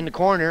action in the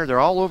corner. They're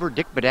all over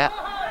Dick Badette.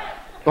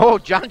 Oh,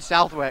 John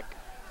Southwick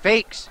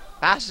fakes,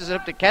 passes it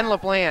up to Ken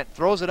LaPlante,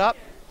 throws it up.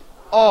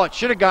 Oh, it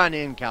should have gone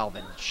in,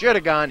 Calvin. Should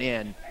have gone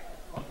in.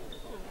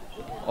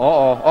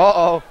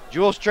 Uh-oh.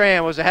 Jules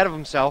Tran was ahead of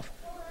himself.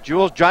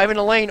 Jules driving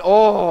the lane.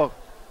 Oh.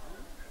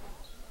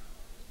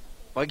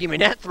 Buggy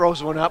Manette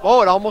throws one up.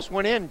 Oh, it almost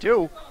went in,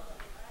 too.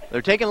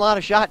 They're taking a lot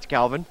of shots,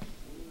 Calvin.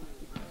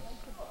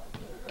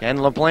 Ken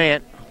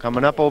LaPlante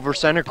coming up over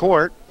center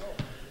court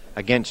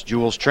against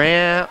Jules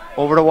Tran.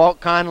 Over to Walt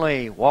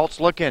Conley. Walt's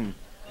looking.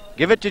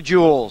 Give it to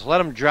Jules.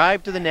 Let him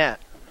drive to the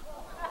net.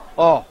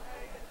 Oh.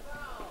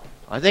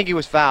 I think he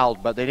was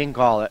fouled, but they didn't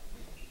call it.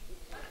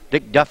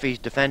 Dick Duffy's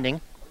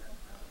defending.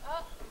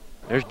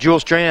 There's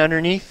Jules Tran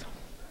underneath.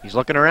 He's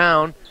looking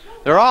around.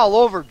 They're all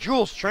over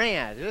Jules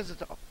Tran.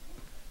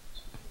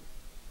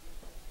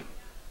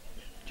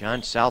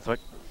 John Southwick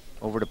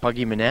over to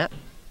Puggy Manette.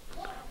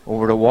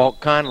 Over to Walt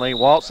Conley.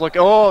 Walt's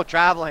looking. Oh,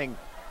 traveling.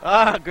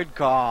 Ah, good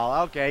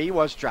call. Okay, he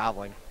was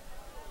traveling.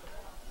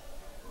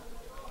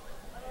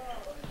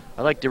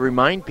 I'd like to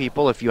remind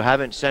people, if you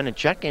haven't sent a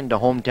check into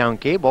Hometown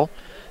Cable,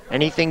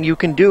 anything you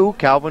can do,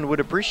 Calvin would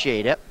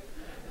appreciate it.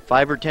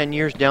 5 or 10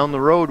 years down the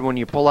road, when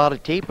you pull out a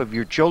tape of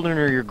your children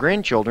or your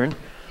grandchildren,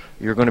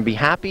 you're going to be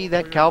happy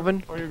that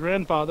Calvin... Or your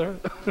grandfather.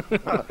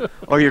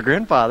 Or your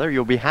grandfather.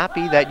 You'll be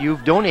happy that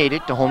you've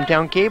donated to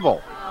Hometown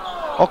Cable.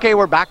 Okay,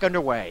 we're back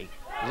underway.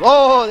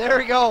 Oh, there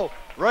we go.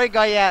 Roy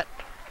Guyette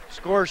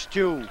scores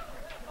 2.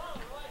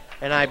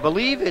 And I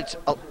believe it's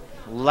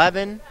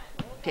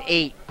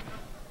 11-8.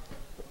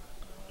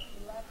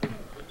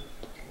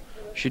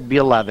 Should be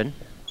 11.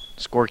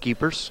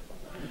 Scorekeepers.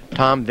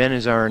 Tom Venn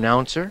is our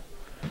announcer.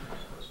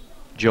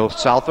 Joe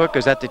Southwick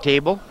is at the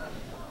table.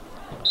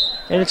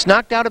 And it's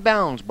knocked out of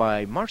bounds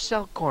by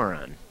Marcel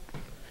Coran.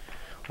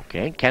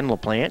 Okay, Ken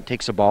LaPlante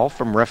takes a ball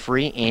from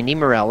referee Andy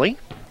Morelli.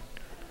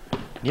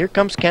 Here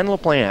comes Ken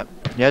LaPlante.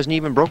 He hasn't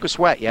even broke a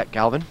sweat yet,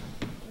 Calvin.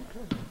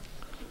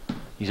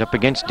 He's up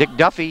against Dick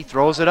Duffy,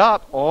 throws it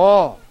up.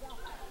 Oh,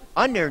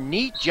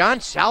 underneath John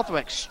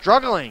Southwick,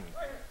 struggling.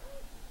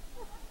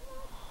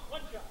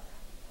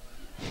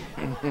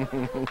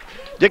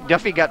 Dick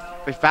Duffy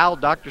fouled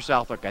Dr.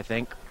 Southwick, I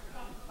think.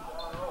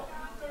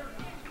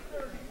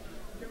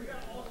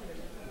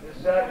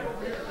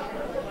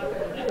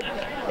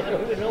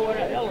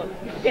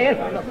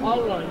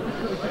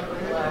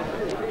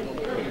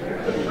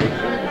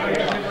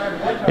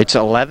 It's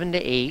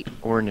 11-8.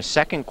 We're in the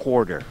second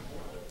quarter.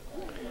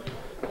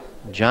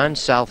 John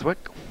Southwick,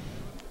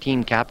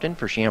 team captain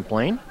for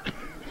Champlain,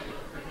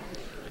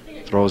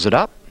 throws it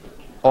up.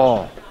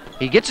 Oh,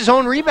 he gets his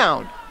own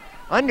rebound.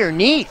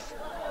 Underneath.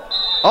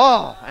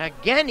 Oh,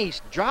 again, he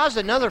draws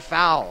another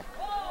foul.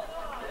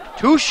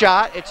 2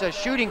 shot. It's a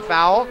shooting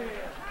foul.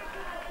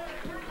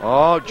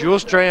 Oh,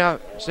 Jules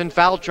Tran is in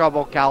foul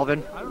trouble,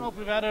 Calvin. I don't know if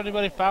we've had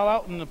anybody foul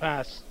out in the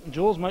past.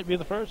 Jules might be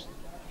the first.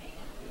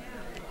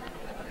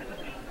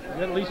 We've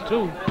got at least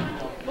 2.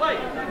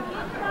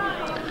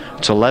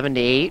 It's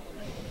 11-8.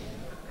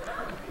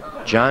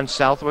 John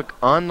Southwick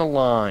on the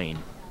line.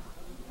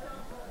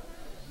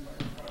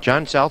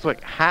 John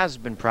Southwick has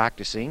been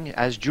practicing,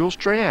 as Jules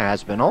Tran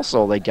has been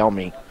also, they tell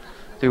me,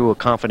 through a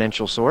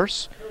confidential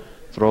source.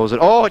 Throws it.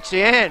 Oh, it's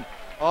in.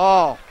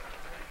 Oh,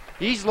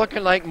 he's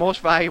looking like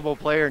most valuable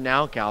player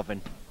now,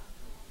 Calvin.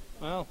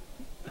 Well,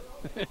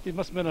 he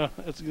must have been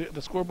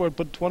the scoreboard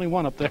put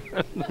 21 up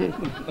there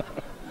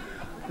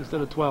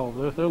instead of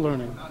 12. They're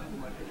learning.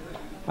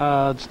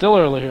 It's still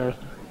early here.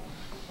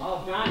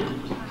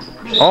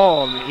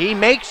 Oh, he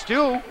makes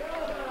 2.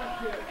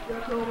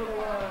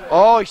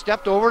 Oh, he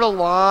stepped over the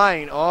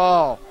line.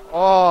 Oh,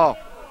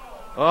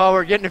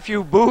 we're getting a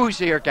few boos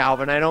here,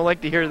 Calvin. I don't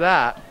like to hear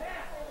that.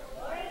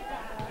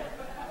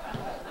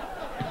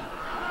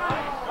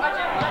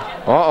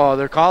 Uh-oh,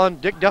 they're calling.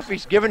 Dick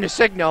Duffy's giving the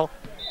signal.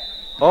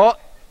 Oh,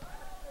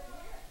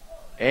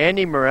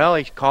 Andy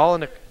Morelli's calling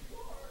the...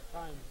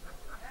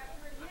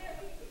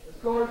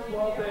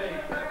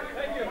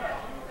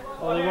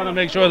 Well, we want to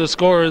make sure the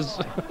score is...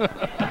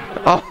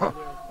 Oh,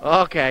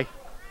 okay.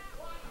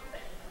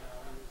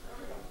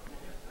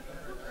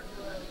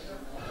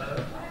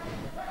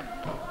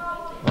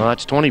 Well,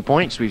 that's 20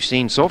 points we've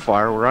seen so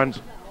far. We're on,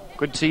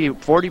 could see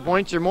 40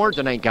 points or more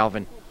tonight,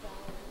 Calvin.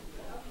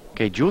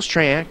 Okay, Jules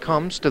Tran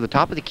comes to the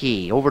top of the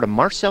key, over to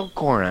Marcel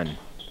Corin.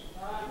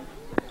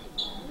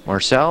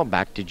 Marcel,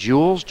 back to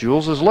Jules.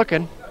 Jules is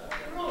looking.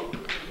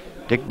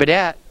 Dick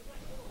Badet.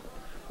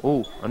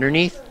 Oh,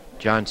 underneath.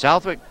 John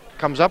Southwick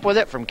comes up with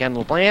it from Ken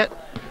LaPlante.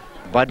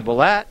 Bud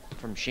Willett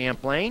from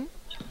Champlain.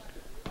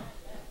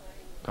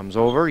 Comes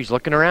over, he's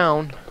looking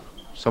around.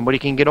 Somebody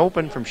can get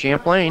open from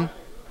Champlain.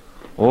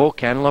 Oh,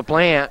 Ken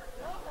LaPlante.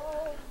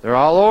 They're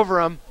all over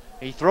him.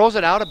 He throws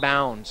it out of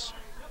bounds.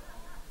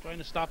 Trying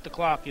to stop the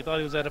clock. He thought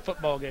he was at a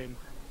football game.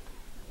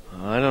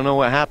 I don't know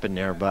what happened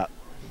there, but...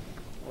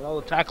 With all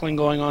the tackling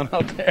going on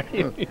out there.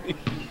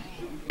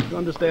 It's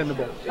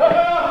understandable.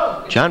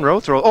 John Rowe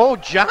throws... Oh,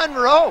 John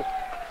Rowe!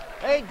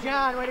 Hey,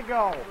 John, way to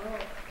go.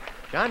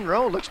 John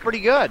Rowe looks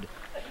pretty good.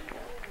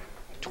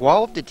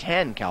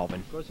 12-10, Calvin.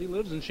 Of course, he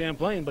lives in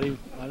Champlain, but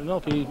I don't know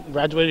if he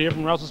graduated here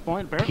from Rouses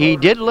Point. Apparently. He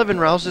did live in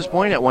Rouses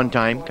Point at one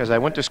time, because I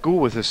went to school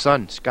with his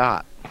son,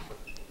 Scott.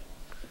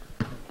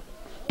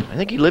 I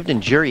think he lived in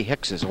Jerry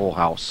Hicks's whole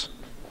house.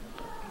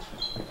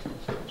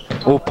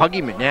 Oh,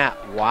 Puggy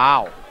Manette,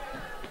 wow.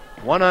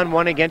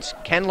 One-on-one against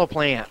Ken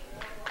LaPlante.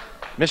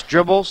 Missed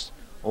dribbles,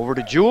 over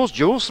to Jules.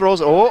 Jules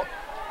throws, oh!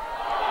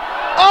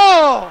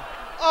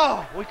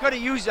 We could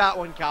have used that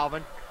one,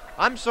 Calvin.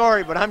 I'm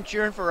sorry, but I'm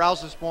cheering for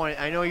Rouses Point.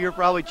 I know you're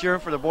probably cheering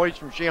for the boys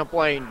from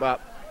Champlain,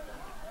 but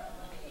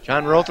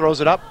John Rowe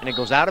throws it up, and it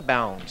goes out of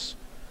bounds.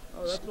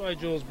 Oh, that's why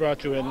Jules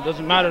brought you in. It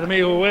doesn't matter to me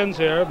who wins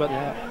here, but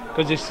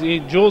because you see,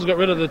 Jules got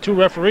rid of the two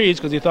referees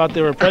because he thought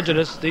they were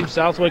prejudiced, Steve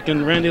Southwick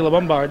and Randy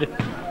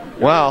LeBombard.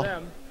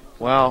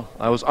 Well,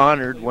 I was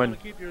honored when... You want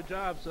to keep your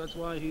job, so that's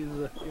why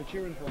you're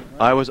cheering for him,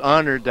 right? I was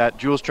honored that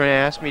Jules Tran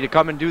asked me to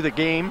come and do the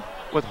game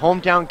with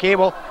Hometown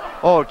Cable.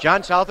 Oh,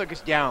 John Southwick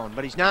is down,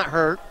 but he's not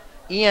hurt.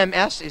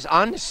 EMS is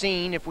on the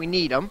scene if we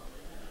need them.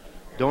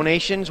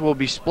 Donations will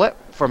be split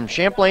from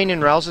Champlain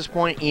and Rouses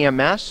Point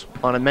EMS. I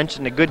want to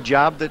mention the good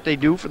job that they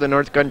do for the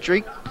North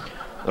Country.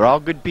 They're all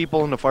good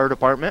people in the fire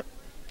department.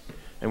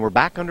 And we're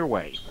back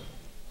underway.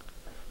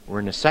 We're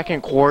in the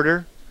second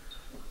quarter.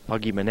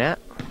 Puggy Manette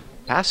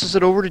passes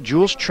it over to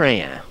Jules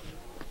Tran.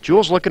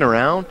 Jules looking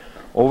around.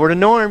 Over to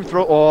Norm.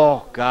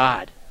 Oh,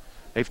 God.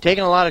 They've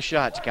taken a lot of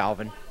shots,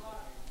 Calvin.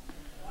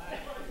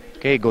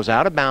 Okay, it goes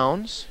out of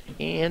bounds,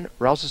 and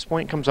Rouses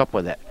Point comes up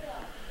with it.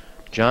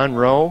 John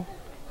Rowe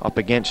up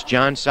against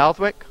John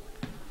Southwick.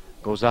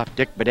 Goes off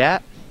Dick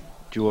Badet.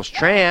 Jules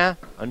Tran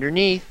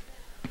underneath.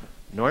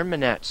 Norm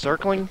Manette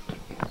circling.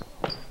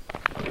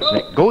 And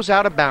it goes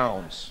out of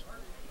bounds.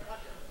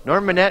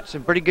 Norm Manette's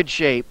in pretty good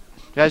shape.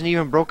 Hasn't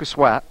even broke a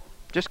sweat.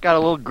 Just got a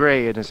little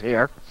gray in his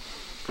hair.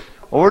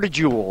 Over to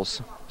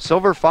Jules.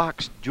 Silver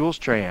Fox, Jules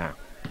Tran.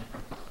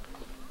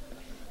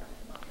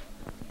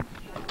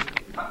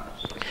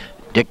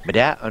 Dick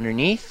Badet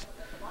underneath.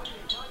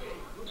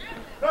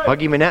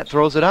 Puggy Manette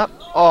throws it up.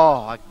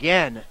 Oh,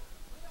 again.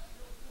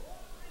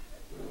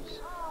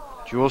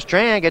 Jules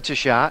Tran gets a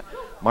shot.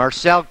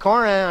 Marcel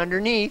Corin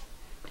underneath.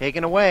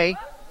 Taken away.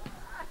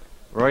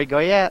 Roy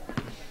Goyette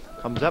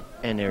comes up,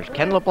 and there's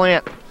Ken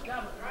LaPlante.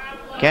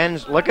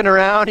 Ken's looking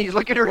around. He's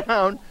looking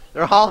around.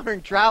 They're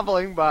hollering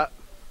traveling, but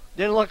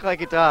didn't look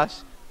like it to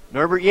us.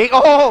 Norbert Yankee.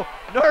 Oh,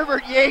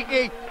 Norbert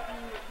Yankee.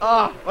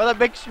 Oh, with a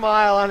big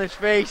smile on his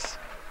face.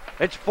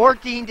 It's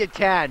 14-10.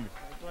 That's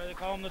why they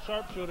call him the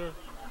sharpshooter.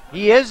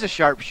 He is a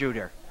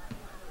sharpshooter.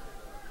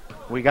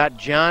 We got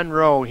John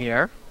Rowe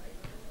here.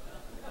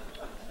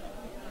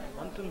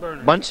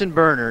 Bunsen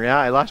burner. Yeah,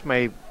 I lost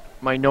my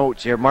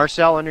notes here.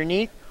 Marcel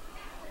underneath.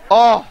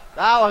 Oh,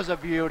 that was a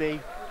beauty.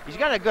 He's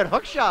got a good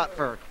hook shot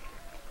for.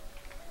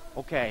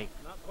 Okay.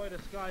 Not quite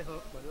a sky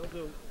hook, but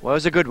he'll do. Well, it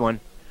was a good one.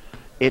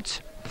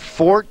 It's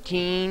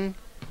 14.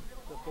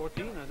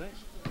 14, I think.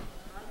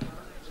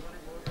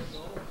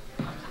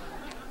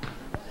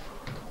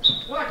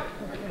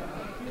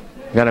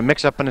 Got a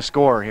mix up in the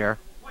score here.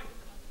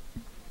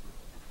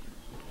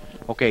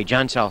 Okay,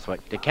 John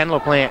Southwick to Ken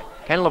LaPlante.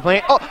 Ken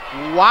LaPlante. Oh,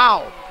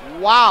 wow.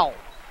 Wow.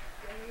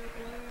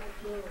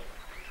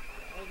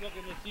 I was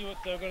looking to see what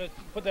they're going to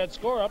put that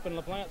score up, and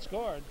LaPlante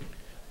scored.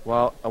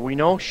 Well, we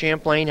know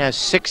Champlain has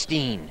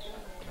 16.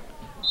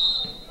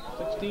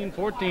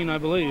 16-14, I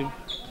believe.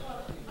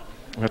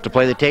 We'll have to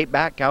play the tape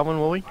back, Calvin,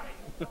 will we?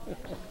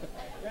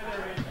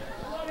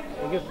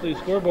 I guess the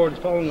scoreboard's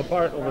falling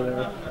apart over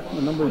there.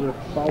 The numbers are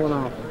falling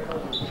off.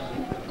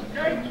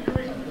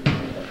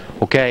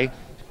 Okay,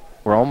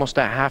 we're almost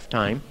at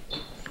halftime.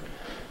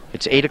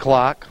 It's 8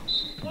 o'clock.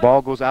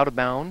 Ball goes out of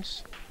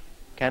bounds.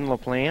 Ken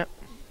LaPlante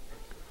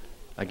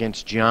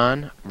against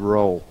John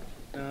Rowe.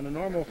 On a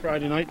normal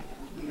Friday night,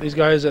 these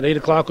guys at 8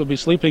 o'clock would be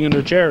sleeping in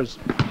their chairs.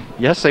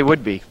 Yes, they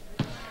would be.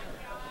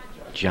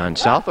 John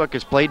Southwick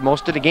has played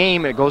most of the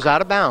game. It goes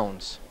out of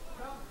bounds.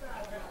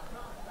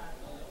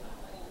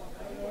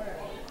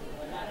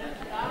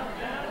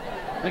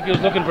 I think he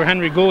was looking for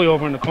Henry Gooley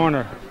over in the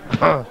corner.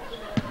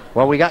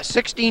 Well, we got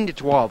 16 to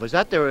 12. Is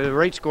that the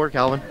right score,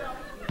 Calvin?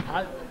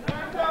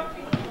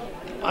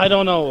 I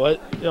don't know.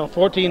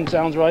 14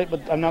 sounds right,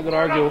 but I'm not going to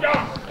argue.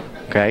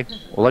 Okay,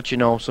 we'll let you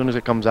know as soon as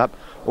it comes up.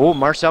 Oh,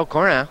 Marcel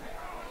Corin.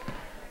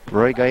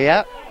 Roy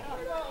Gayette.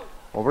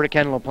 Over to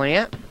Ken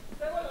LaPlante.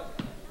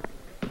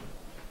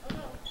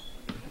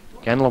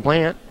 Ken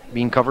LaPlante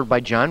being covered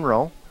by John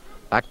Rowe.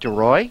 Back to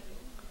Roy.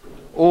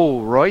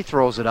 Oh, Roy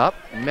throws it up.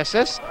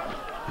 Misses.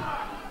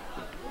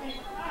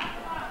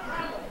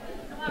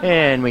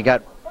 And we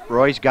got,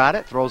 Roy's got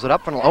it. Throws it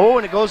up. Oh,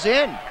 and it goes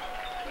in.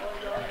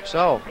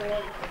 So,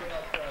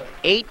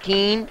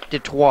 18 to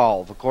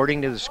 12,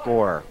 according to the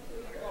score.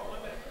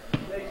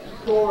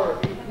 Score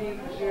 18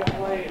 to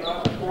Champlain.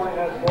 Rouses Point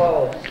has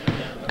 12.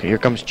 Okay, here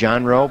comes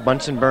John Rowe,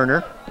 Bunsen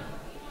burner.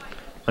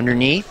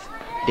 Underneath,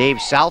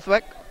 Dave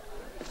Southwick.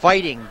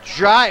 Fighting,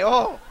 dry.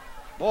 Oh,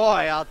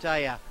 boy, I'll tell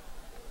you.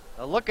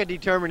 A look of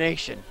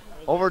determination.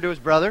 Over to his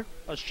brother.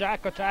 A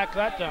shack attack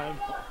that time.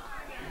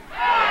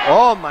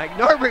 Oh, my,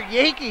 Norbert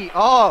Yankee.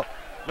 Oh,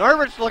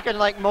 Norbert's looking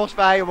like most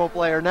valuable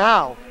player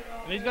now.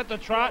 And he's got the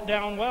trot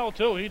down well,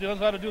 too. He knows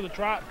how to do the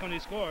trot when he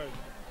scores.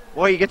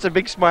 Boy, he gets a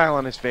big smile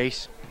on his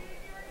face.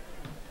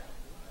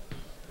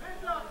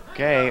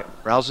 Okay,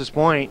 Rouses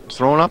Point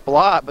throwing up a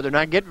lot, but they're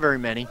not getting very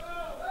many.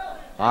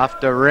 Off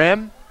the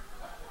rim.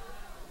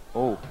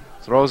 Oh,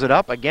 throws it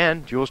up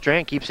again. Jules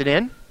Strand keeps it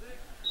in,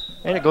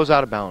 and it goes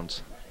out of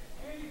bounds.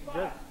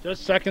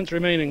 Just seconds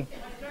remaining.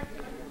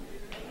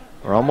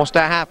 We're almost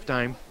at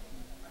halftime.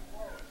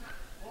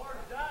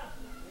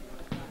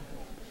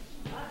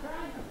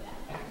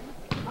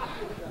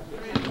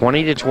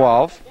 $20 to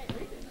 12.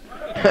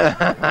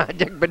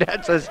 Dick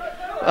Burnett says,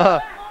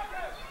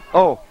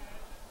 oh.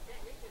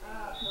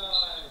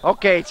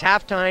 Okay, it's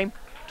halftime.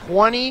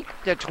 20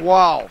 to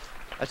 12.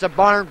 That's a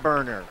barn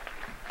burner.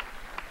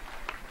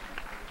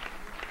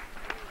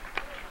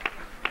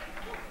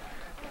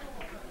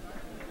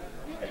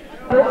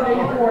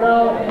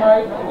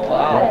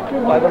 Wow,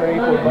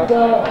 $584.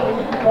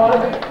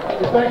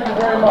 Thank you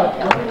very much.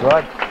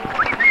 Good.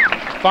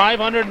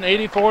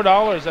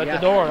 $584 at the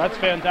door. That's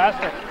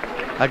fantastic.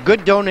 A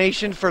good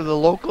donation for the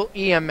local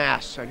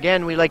EMS.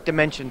 Again, we like to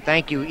mention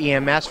thank you,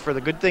 EMS, for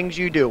the good things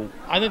you do.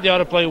 I think they ought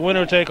to play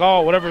winner take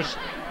all. Whatever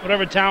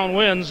town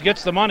wins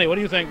gets the money. What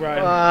do you think,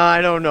 Brian?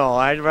 I don't know.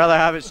 I'd rather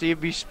have it see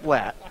it be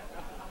split.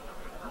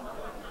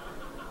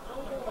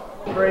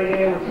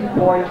 Straight in with 2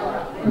 points,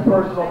 2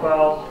 personal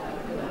fouls.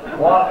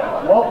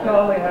 Walt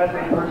Conley has a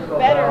personal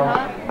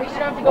foul. We should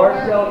have to go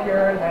Marcel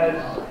Guerin has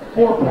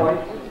 4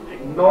 points.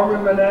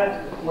 Norman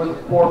Manette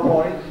with 4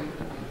 points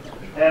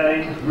and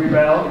a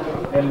rebound.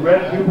 And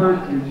Red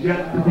Hubert is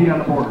yet to be on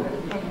the board.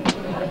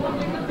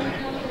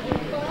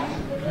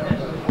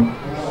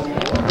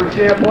 For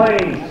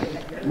Champlain,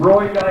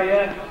 Roy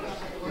Guyette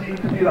seems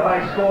to be the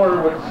high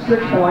scorer with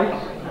 6 points.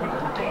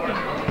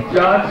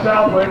 John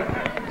Southwick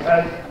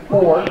has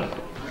 4.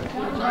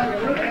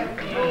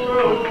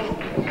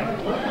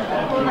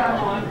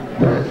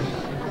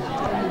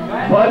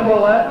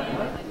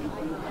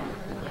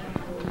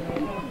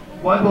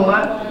 Bud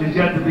Willett is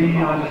yet to be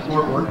on the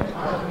scoreboard.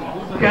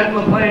 Ken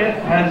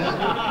LaPlante has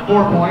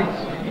 4 points,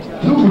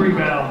 2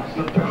 rebounds.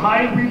 The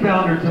high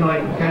rebounder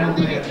tonight, Ken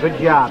LaPlante. Good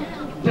job.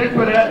 Dick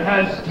Burnett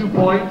has 2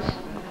 points.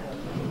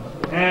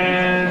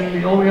 And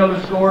the only other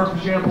scorer for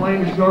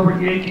Champlain is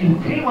Norbert Yankee, who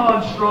came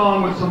on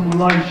strong with some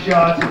nice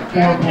shots at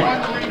 4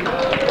 points.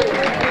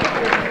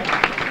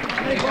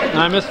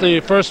 I missed the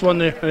first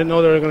one. I didn't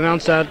know they were going to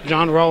announce that.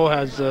 John Rowe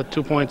has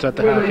 2 points at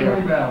the half here.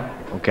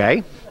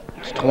 Okay.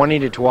 It's 20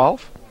 to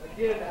 12.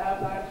 Again,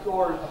 halftime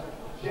scores,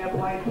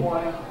 Champlain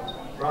 20,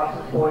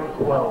 Rouses Point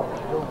 12.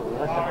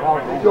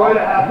 Enjoy the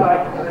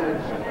halftime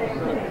percentage.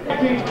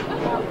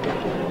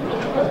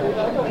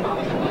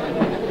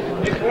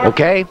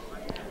 Okay.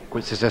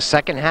 This is the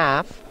second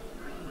half.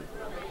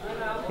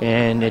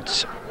 And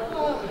it's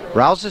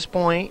Rouses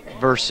Point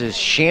versus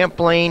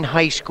Champlain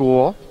High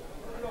School.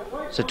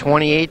 It's the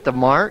 28th of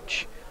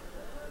March.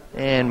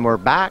 And we're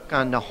back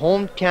on the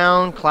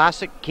Hometown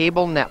Classic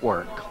Cable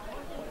Network.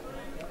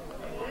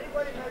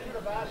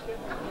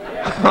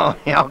 Oh,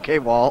 yeah, okay,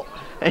 Walt.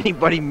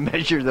 Anybody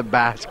measure the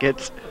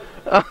baskets?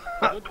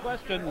 Good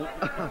question.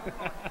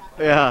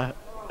 Yeah,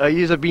 I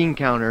use a bean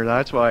counter.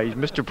 That's why he's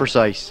Mr.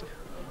 Precise.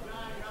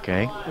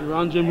 Okay. And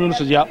Ron Jim Bruno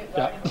says, yep.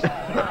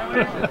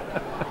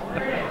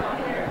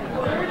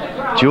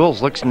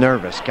 Jules looks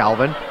nervous.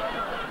 Calvin.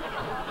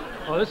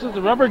 Well, this is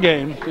the rubber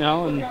game,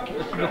 and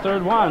this is the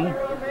third one.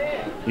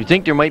 You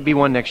think there might be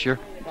one next year?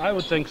 I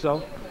would think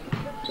so.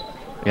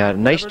 Yeah,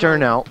 nice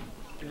turnout.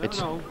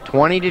 It's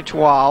 20 to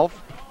 12.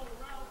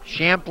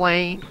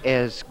 Champlain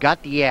has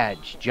got the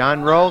edge.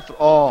 John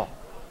Rowe,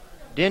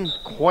 didn't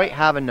quite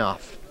have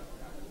enough.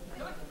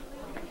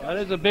 That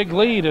is a big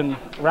lead, and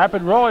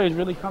Rapid Roy is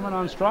really coming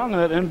on strong in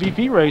that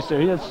MVP race there.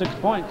 He has 6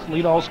 points,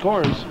 lead all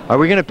scorers. Are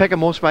we going to pick a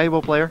most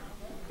valuable player?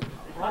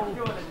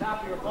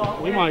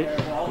 We might.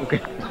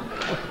 Okay.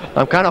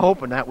 I'm kind of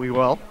hoping that we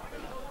will.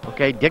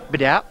 Okay, Dick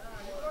Bedap.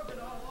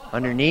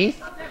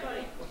 Underneath.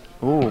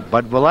 Ooh,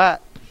 Bud Willett.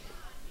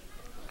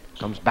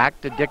 Comes back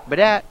to Dick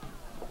Badette.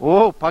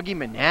 Oh, Puggy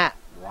Manette.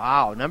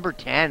 Wow, number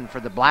 10 for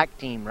the black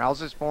team,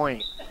 Rouses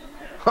Point.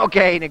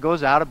 Okay, and it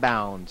goes out of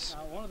bounds.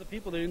 One of the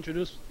people they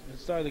introduced at the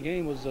start of the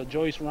game was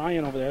Joyce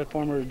Ryan over there,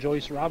 former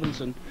Joyce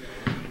Robinson.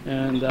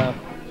 And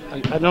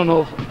I don't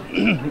know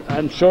if,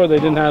 I'm sure they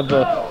didn't have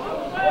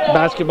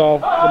basketball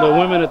for the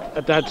women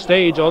at that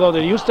stage, although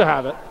they used to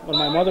have it. When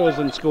my mother was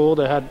in school,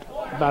 they had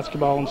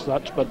basketball and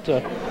such, but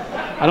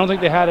I don't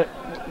think they had it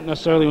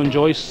necessarily when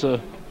Joyce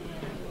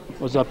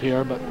was up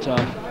here. But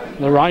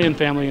the Ryan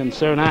family in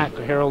Saranac,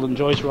 Harold and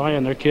Joyce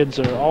Ryan, their kids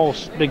are all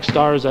big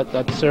stars at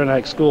that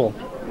Saranac school.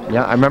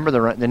 Yeah, I remember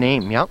the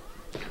name, yep.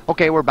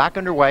 Okay, we're back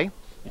underway.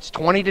 It's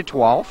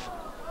 20-12.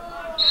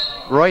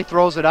 Roy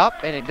throws it up,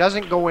 and it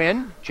doesn't go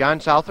in. John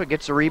Southwick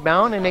gets the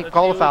rebound, and they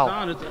call a foul.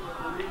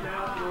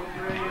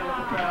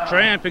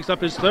 Tran picks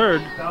up his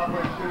third.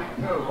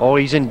 Oh,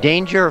 he's in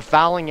danger of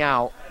fouling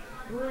out.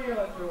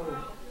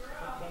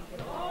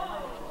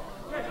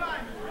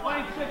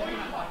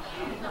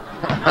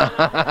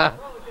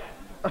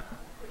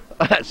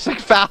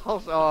 Six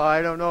fouls? Oh,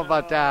 I don't know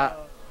about that.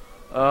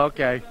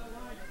 Okay.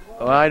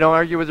 Well, I don't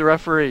argue with the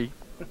referee.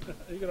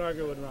 You can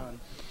argue with Ron.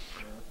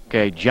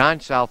 Okay, John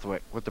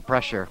Southwick with the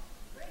pressure.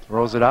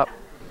 Throws it up.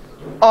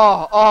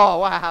 Oh,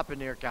 what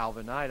happened here,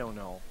 Calvin? I don't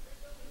know.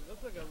 It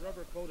looks like a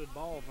rubber-coated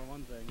ball for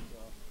one thing. So.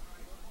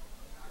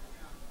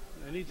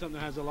 They need something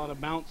that has a lot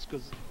of bounce,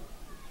 because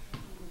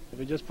if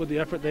they just put the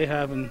effort they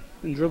have in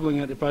dribbling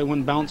it, they probably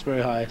wouldn't bounce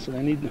very high. So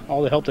they need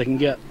all the help they can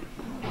get.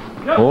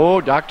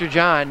 Oh, Dr.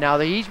 John. Now,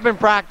 he's been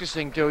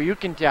practicing, too. You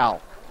can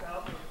tell.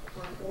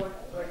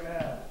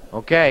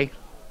 Okay.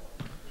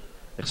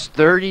 It's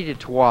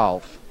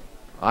 30-12.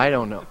 I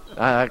don't know.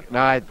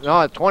 No,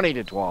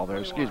 20-12 there.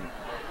 Excuse me.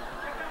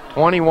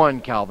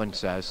 21, Calvin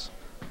says.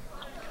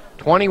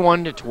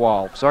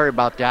 21-12. Sorry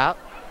about that.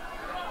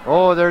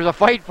 Oh, there's a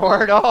fight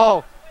for it.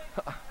 Oh,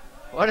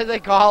 what do they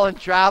call in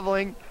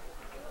traveling?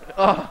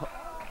 Oh,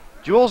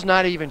 Jules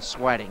not even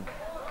sweating.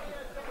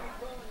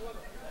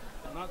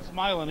 Not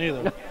smiling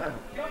either.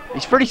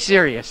 He's pretty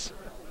serious.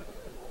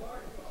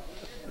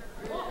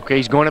 Okay,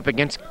 he's going up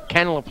against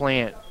Ken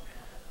LaPlante,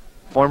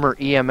 former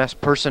EMS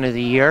Person of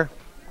the Year.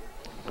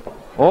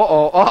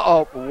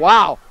 Uh-oh.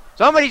 Wow.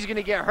 Somebody's going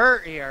to get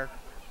hurt here.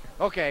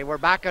 Okay, we're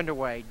back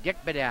underway. Dick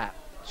Badette.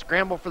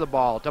 Scramble for the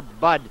ball to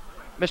Bud.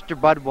 Mr.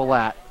 Bud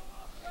Willette.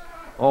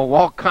 Oh,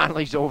 Walt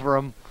Conley's over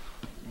him.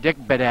 Dick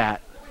Badette.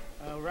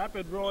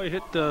 Rapid Roy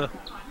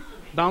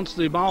bounced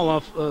the ball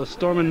off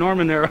Stormin'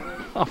 Norman there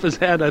off his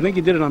head. I think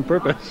he did it on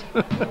purpose.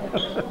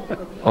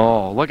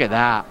 Oh, look at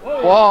that.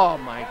 Oh,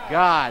 my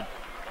God.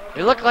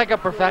 It looked like a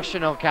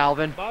professional,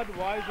 Calvin.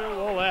 Budweiser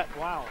Willette.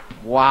 Wow.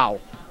 Wow.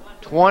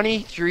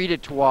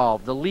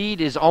 23-12. The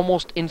lead is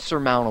almost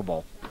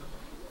insurmountable.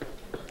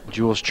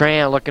 Jules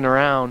Tran looking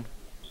around.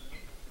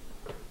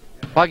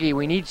 Puggy,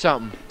 we need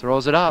something.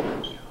 Throws it up.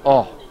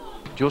 Oh,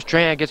 Jules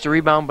Tran gets the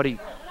rebound, but he...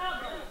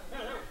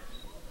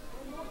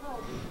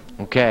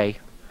 Okay.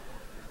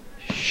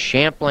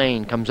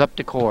 Champlain comes up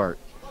to court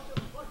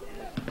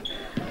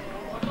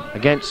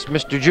against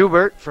Mr.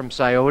 Joubert from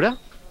Scioto.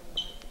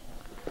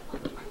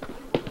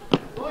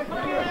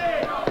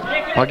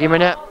 Puggy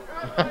Manette.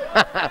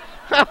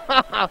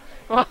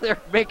 Well, they're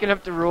making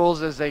up the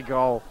rules as they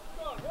go.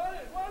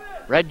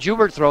 Red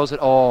Joubert throws it.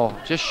 Oh,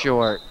 just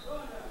short.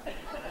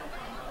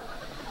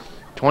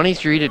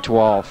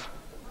 23-12.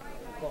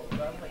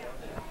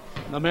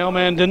 The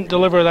mailman didn't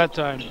deliver that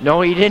time.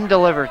 No, he didn't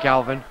deliver,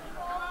 Calvin.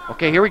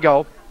 Okay, here we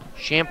go.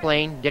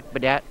 Champlain, Dick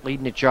Badette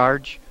leading the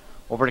charge.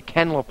 Over to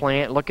Ken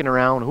LaPlante, looking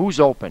around. Who's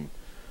open?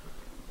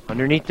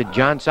 Underneath the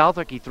John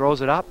Southwick, he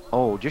throws it up.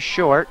 Oh, just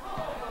short.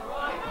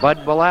 Bud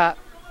Willette,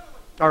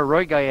 or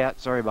Roy Guyette,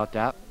 sorry about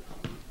that.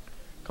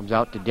 Comes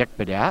out to Dick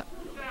Badette.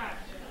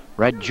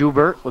 Red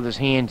Joubert with his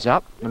hands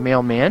up, the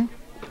mailman.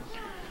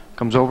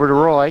 Comes over to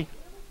Roy.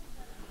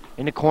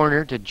 In the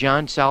corner to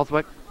John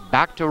Southwick.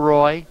 Back to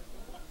Roy.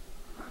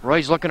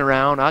 Roy's looking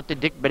around, out to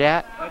Dick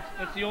Badette.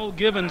 That's the old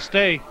give and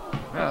stay.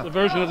 That's the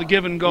version of the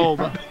give and go.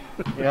 But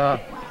yeah.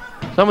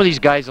 Some of these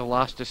guys have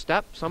lost a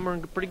step. Some are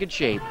in pretty good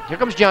shape. Here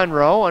comes John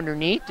Rowe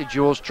underneath to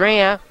Jules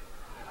Tran.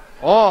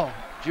 Oh,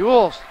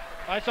 Jules.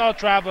 I saw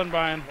traveling,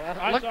 Brian.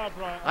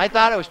 I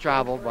thought it was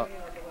travel, but...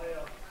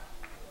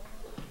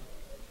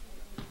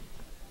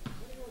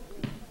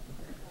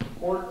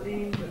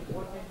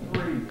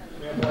 (14-23).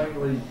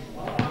 Champlain leads.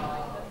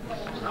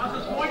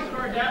 Rouses Point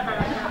for a gap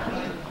back.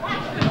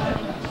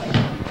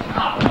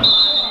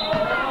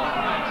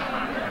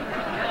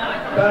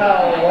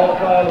 Foul, Walt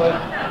Conley.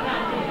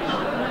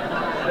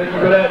 Thank you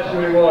for that,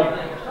 shooting one.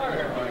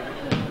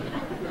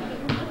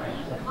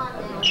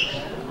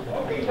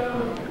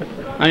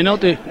 I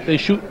note they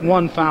shoot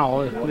one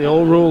foul. The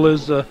old rule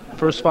is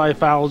first 5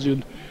 fouls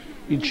you'd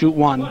shoot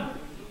one.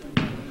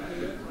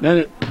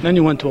 Then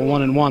you went to a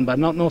 1-and-1, but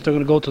I don't know if they're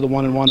going to go to the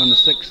 1-and-1 on the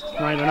 6th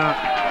night or not.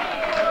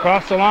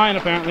 Cross the line,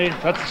 apparently.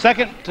 That's the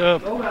second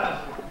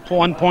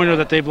one-pointer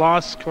that they've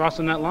lost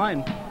crossing that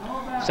line.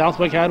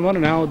 Southwick had one,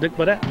 and now Dick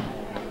Badette.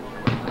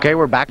 Okay,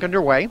 we're back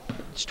underway.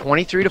 It's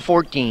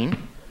 23-14.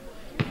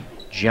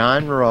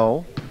 John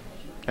Rowe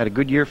Had a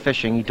good year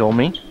fishing, he told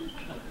me.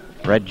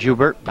 Red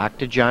Jubert back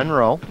to John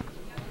Rowe.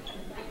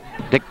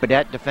 Dick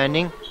Badette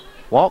defending.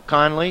 Walt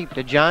Conley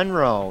to John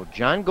Rowe.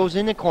 John goes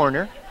in the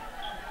corner.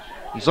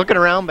 He's looking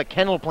around, but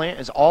Ken LaPlante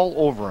is all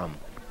over him.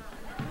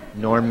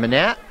 Norm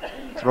Manette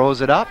throws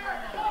it up.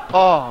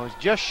 Oh, it was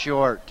just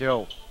short,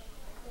 too.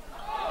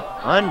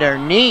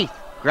 Underneath.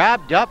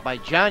 Grabbed up by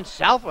John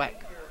Southwick.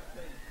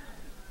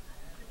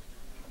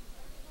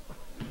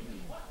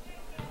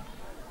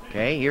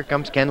 Okay, here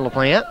comes Ken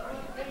LaPlante.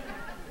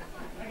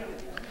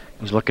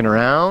 He's looking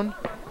around.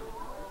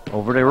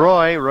 Over to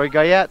Roy. Roy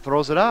Guyette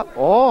throws it up.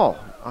 Oh,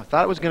 I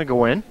thought it was going to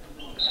go in.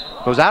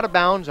 Goes out of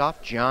bounds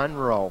off John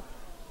Rowe.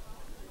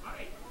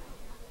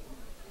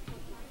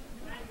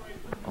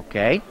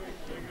 Okay.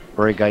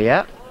 Roy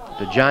Guyette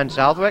to John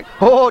Southwick.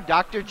 Oh,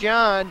 Dr.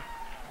 John.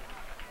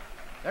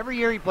 Every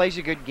year he plays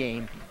a good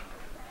game.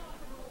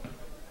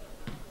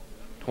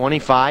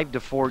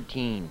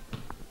 25-14.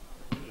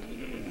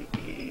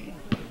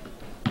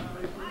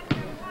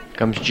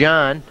 Comes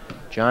John.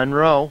 John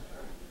Rowe.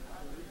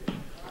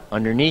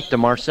 Underneath to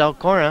Marcel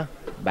Cora.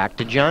 Back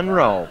to John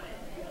Rowe.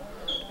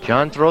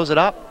 John throws it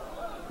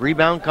up.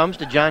 Rebound comes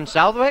to John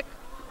Southwick.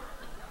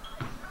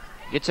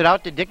 Gets it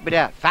out to Dick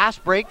Badette.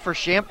 Fast break for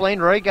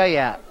Champlain, Roy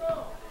Guyette.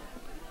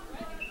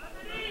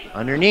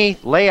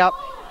 Underneath, layup.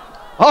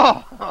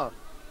 Oh!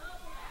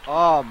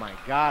 Oh my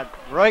God.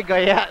 Roy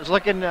Guyette is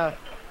looking... Went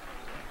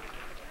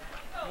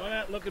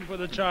out looking for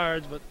the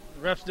charge, but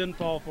the refs didn't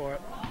fall for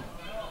it.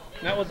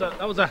 That was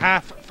a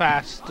half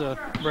fast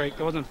break.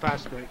 It wasn't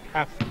fast break.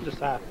 Just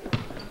half.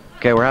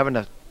 Okay, we're having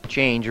a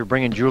change. We're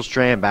bringing Jules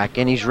Tran back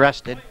in. He's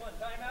rested.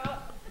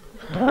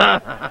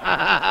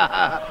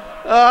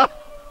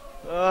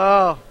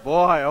 Oh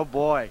boy, oh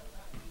boy.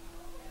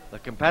 The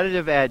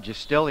competitive edge is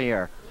still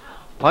here.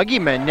 Puggy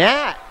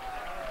Manette.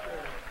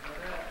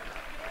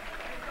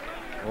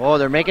 Oh,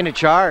 they're making a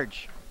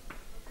charge.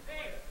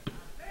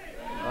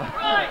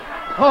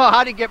 Oh,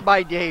 how'd he get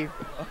by Dave?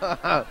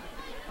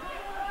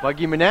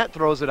 Puggy Manette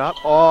throws it up.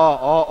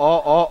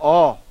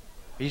 Oh.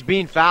 He's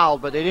being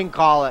fouled, but they didn't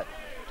call it.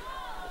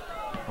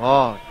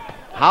 Oh,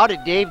 how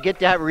did Dave get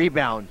that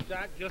rebound?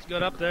 Jack just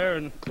got up there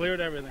and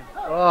cleared everything.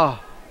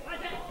 Oh.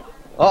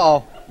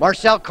 Uh-oh.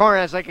 Marcel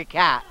Cornaz like a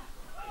cat.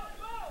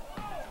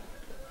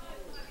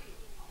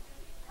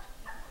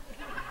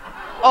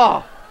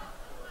 Oh.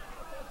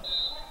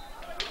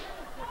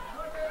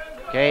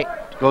 Okay,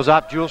 goes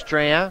off Jules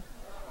Tran.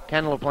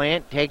 Ken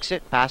LaPlante takes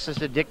it, passes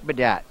to Dick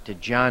Badette, to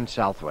John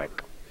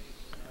Southwick.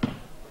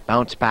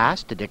 Bounce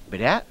pass to Dick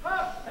Badette.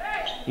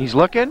 He's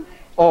looking.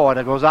 Oh, and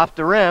it goes off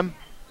the rim.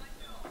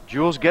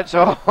 Jules gets,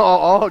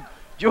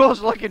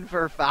 Jules looking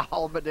for a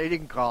foul, but they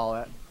didn't call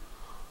it.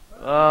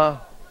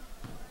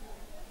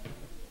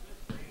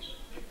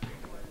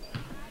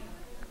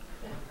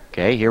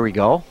 Okay, here we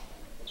go.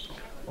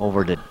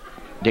 Over to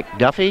Dick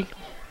Duffy.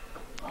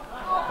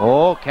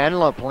 Oh, Ken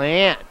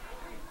LaPlante.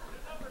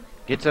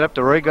 Gets it up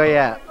to Roy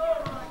Guyette.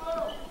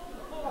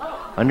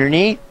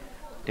 Underneath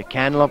to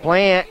Ken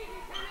LaPlante.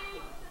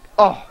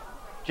 Oh,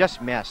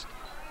 just missed.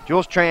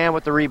 Jules Tran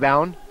with the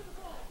rebound.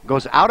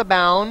 Goes out of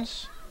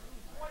bounds.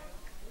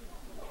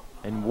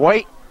 And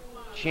White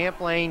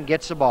Champlain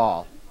gets the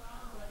ball.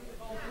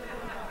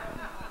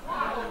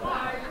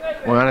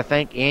 We want to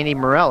thank Andy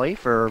Morelli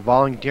for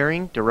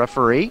volunteering to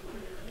referee.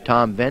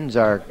 Tom Ben's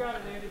our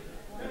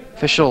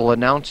official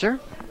announcer.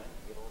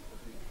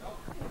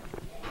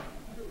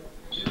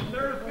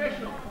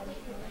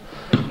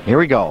 Here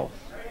we go.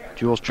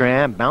 Jules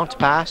Tran, bounce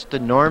pass to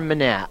Norm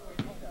Manette.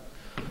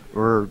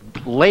 We're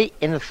late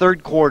in the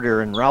third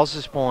quarter in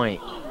Rouses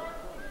Point.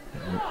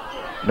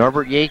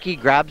 Norbert Yakey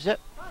grabs it.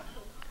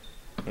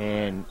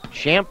 And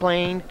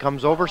Champlain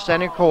comes over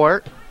center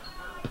court.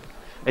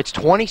 It's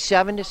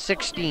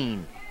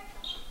 27-16.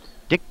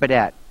 Dick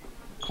Badette,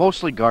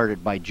 closely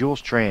guarded by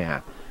Jules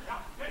Tran.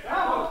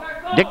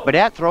 Dick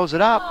Badette throws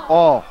it up.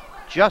 Oh,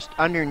 just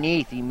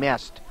underneath, he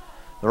missed.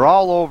 They're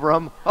all over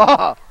him.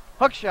 Oh,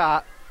 hook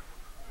shot.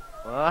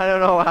 Well, I don't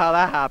know how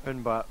that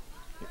happened, but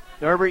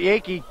Norbert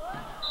Yakey.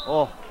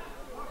 Oh.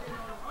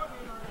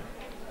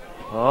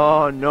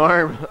 Oh,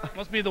 Norm.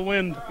 Must be the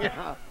wind.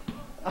 Yeah.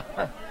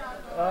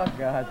 Oh,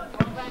 God.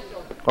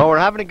 Well, we're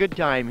having a good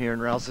time here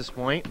in Rouses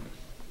Point.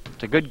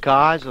 It's a good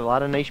cause, a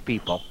lot of nice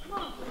people.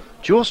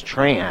 Jules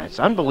Tran, it's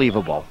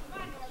unbelievable.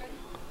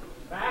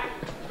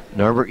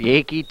 Norbert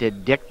Yakey to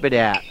Dick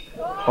Badette.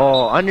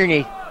 Oh,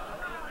 underneath.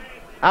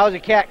 That was a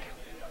kick.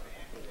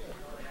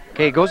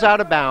 Okay, goes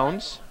out of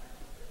bounds.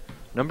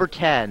 Number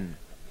 10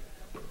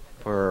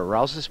 for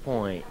Rouses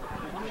Point.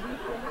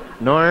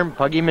 Norm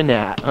Puggy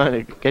Manette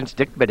against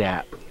Dick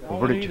Badette. All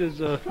we need is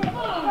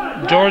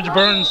George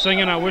Burns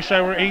singing "I Wish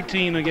I Were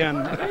 18" again.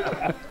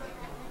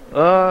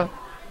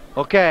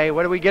 Okay,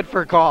 what do we get for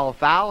a call? A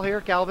foul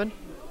here, Calvin?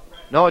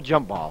 No, a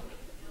jump ball.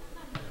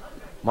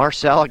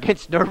 Marcel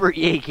against Norbert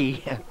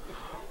Yakey.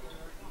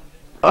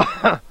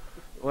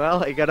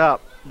 Well, he got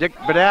up. Dick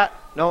Badette?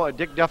 No,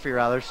 Dick Duffy,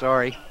 rather,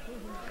 sorry.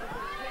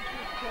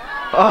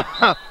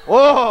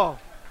 Whoa!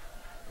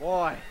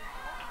 Boy.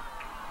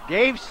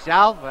 Dave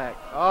Southwick.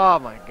 Oh,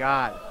 my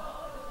God.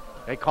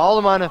 They called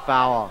him on a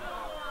foul.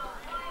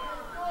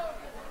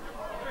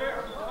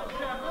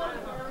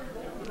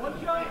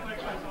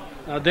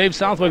 Dave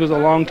Southwick was a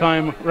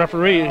long-time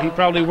referee. He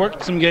probably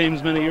worked some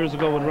games many years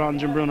ago with Ron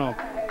Gimbruno.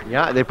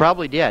 Yeah, they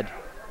probably did.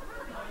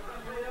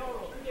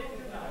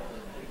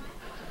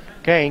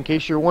 Okay, in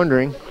case you're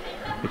wondering,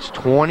 it's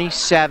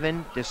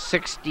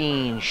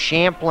 27-16.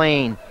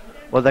 Champlain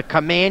with a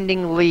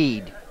commanding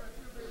lead.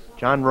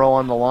 John Rowe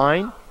on the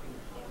line.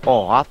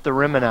 Oh, off the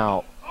rim and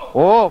out.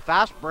 Oh,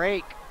 fast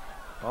break.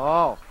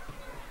 Oh.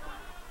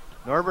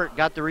 Norbert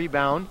got the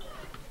rebound.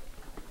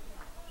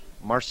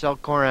 Marcel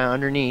Corin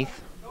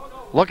underneath.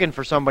 Looking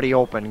for somebody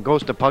open.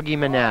 Goes to Puggy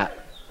Manette.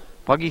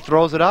 Puggy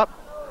throws it up.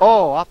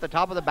 Oh, off the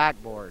top of the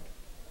backboard.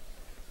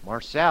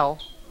 Marcel.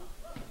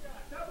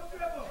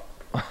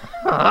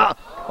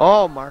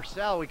 Oh,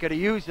 Marcel, we could have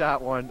used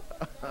that one.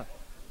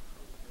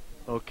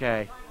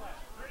 Okay.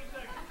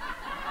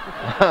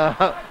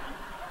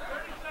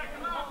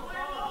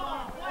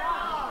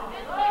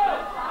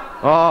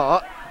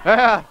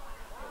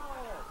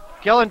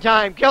 Killing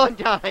time, killing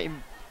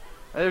time.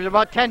 There's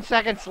about 10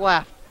 seconds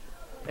left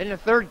in the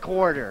third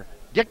quarter.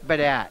 Dick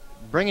Badat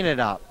bringing it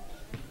up.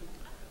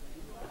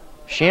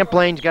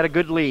 Champlain's got a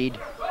good lead.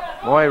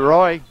 Boy,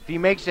 Roy, if he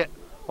makes it.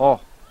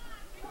 Oh,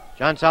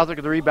 John Southwick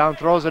with the rebound,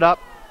 throws it up.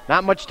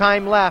 Not much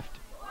time left.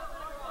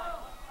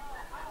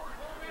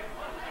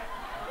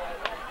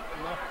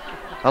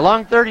 A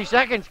long 30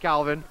 seconds,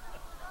 Calvin.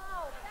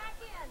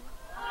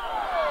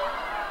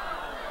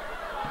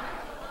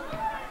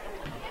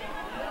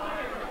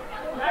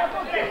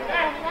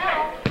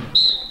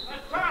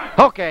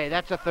 Okay,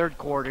 that's the third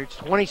quarter. It's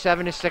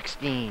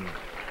 27-16.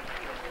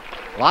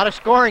 A lot of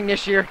scoring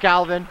this year,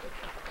 Calvin.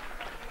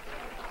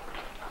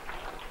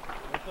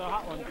 That's a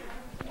hot one.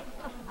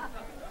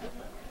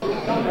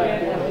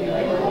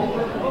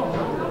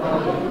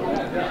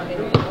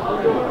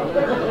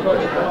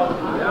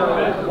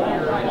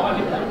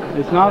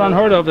 It's not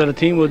unheard of that a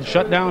team would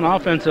shut down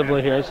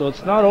offensively here, so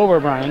it's not over,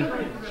 Brian.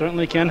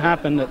 Certainly can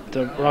happen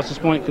that Rouses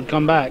Point could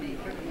come back.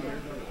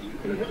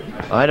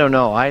 I don't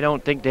know. I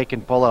don't think they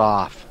can pull it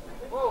off.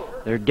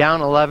 They're down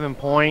 11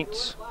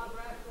 points.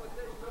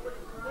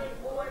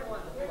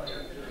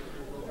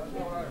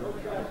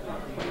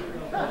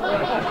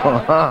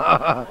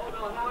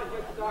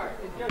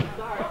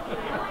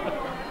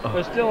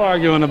 They're still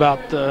arguing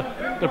about the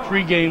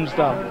pregame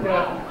stuff.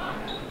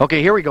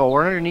 Okay, here we go.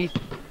 We're underneath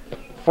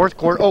fourth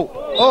quarter.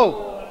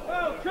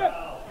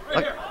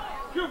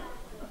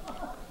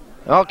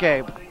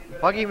 Okay,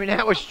 Puggy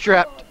Manette was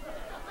tripped.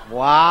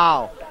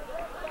 Wow.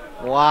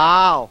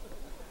 Wow.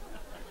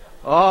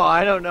 Oh,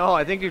 I don't know.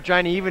 I think you're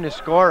trying to even the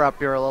score up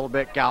here a little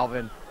bit,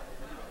 Calvin.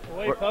 The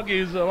way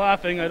Puggy's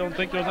laughing, I don't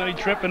think there's any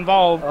trip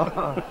involved.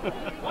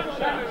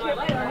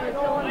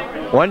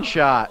 One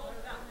shot.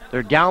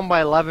 They're down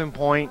by 11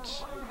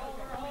 points.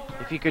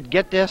 If you could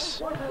get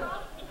this.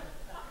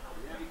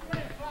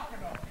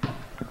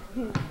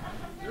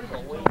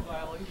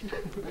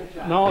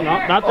 No,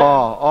 not that.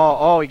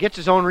 Oh, he gets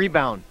his own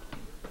rebound.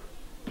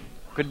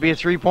 Could be a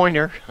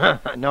three-pointer.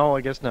 No,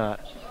 I guess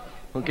not.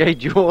 Okay,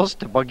 Jules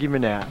to Puggy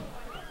Manette.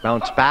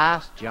 Bounce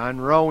pass,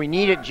 John Rowe. We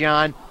need it,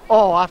 John.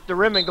 Oh, off the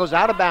rim and goes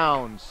out of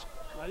bounds.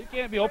 Well, you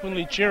can't be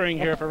openly cheering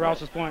here for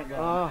Rouses Point,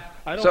 bro.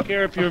 I don't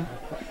care if you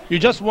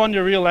just won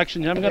your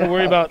re-election. I'm going to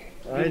worry about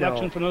the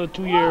election for another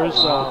 2 years.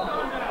 So.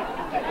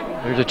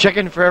 There's a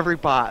chicken for every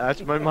pot.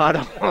 That's my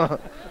motto.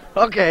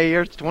 Okay,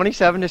 here's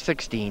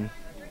 27-16.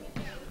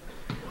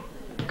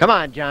 Come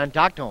on, John,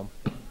 talk to him.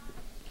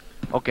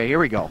 Okay, here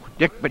we go.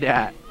 Dick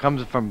Badat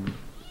comes from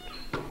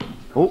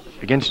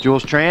against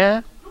Jules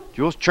Tran.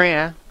 Jules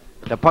Tran,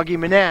 the Puggy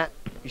Manette.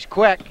 He's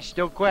quick. He's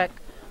still quick.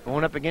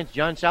 Going up against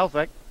John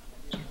Southwick.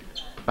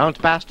 Bounce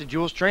pass to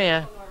Jules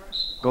Tran.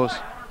 Goes.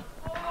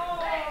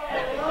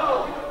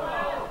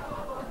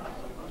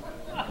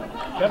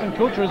 Kevin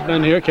Kucher's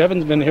been here.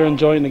 Kevin's been here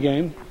enjoying the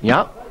game.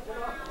 Yep.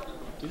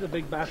 He's a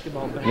big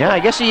basketball fan. Yeah, I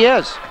guess he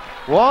is.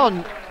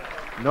 Well,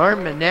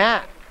 Norm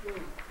Manette.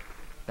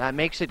 That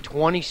makes it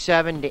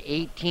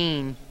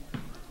 27-18.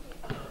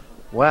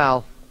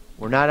 Well,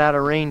 we're not out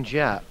of range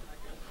yet.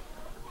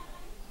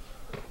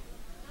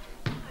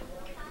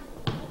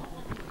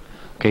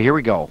 Okay, here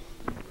we go.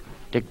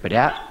 Dick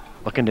Badat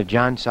looking to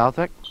John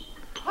Southwick.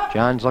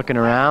 John's looking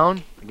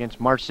around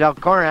against Marcel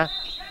Corin.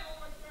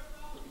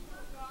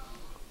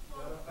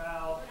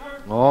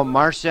 Oh,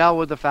 Marcel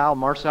with the foul.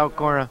 Marcel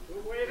Corin.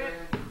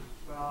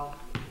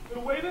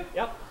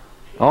 Yep.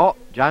 Oh,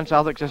 John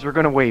Southwick says we're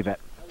going to waive it.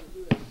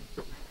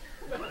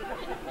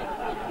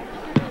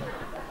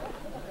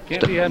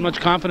 Can't be had much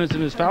confidence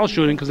in his foul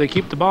shooting because they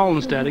keep the ball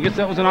instead. I guess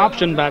that was an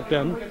option back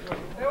then.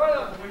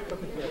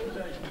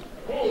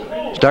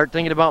 Start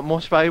thinking about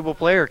most valuable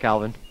player,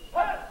 Calvin.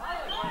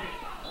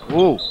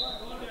 Ooh.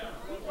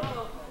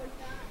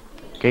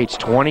 Okay, it's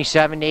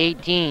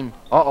 27-18.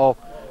 Uh-oh.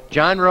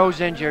 John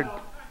Rowe's injured.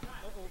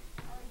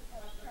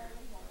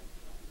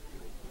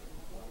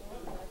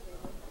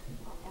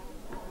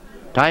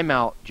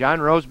 Timeout. John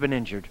Rowe's been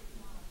injured.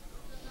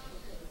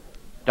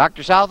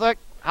 Dr. Southwick,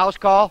 house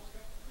call.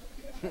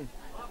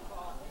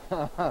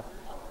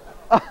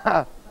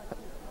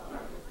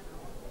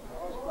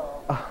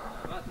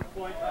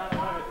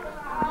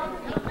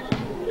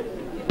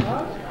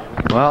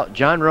 Well,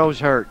 John Rowe's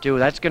hurt too.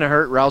 That's going to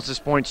hurt Rouses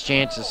Point's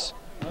chances.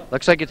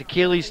 Looks like it's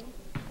Achilles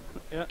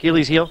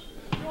heel.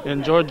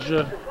 And George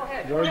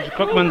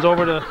Cookman's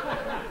over to...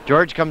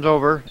 George comes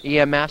over.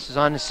 EMS is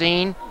on the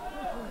scene.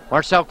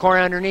 Marcel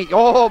Corna underneath.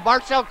 Oh,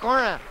 Marcel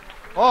Corna.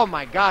 Oh,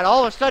 my God.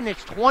 All of a sudden,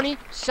 it's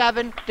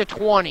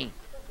 27-20.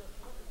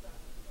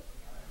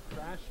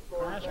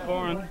 Crash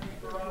Corin.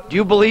 Do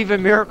you believe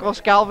in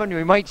miracles, Calvin?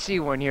 We might see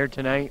one here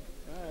tonight.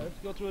 Let's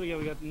go through it again.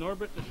 We got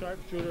Norbert, the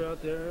sharpshooter,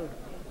 out there.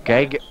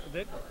 Okay.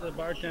 Vic, the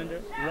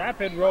bartender.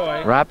 Rapid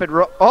Roy.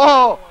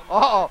 Oh.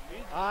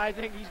 I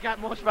think he's got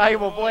most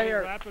valuable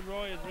player. Rapid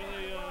Roy is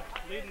really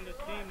leading this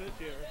team this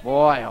year.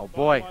 Boy, oh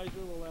boy.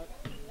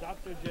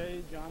 Dr.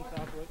 J, John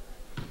Southwick.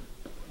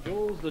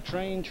 Jules, the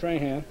train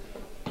Trahan.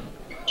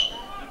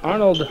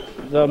 Arnold,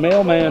 the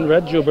mailman,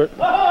 Red Jubert.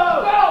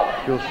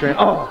 Jules Trahan.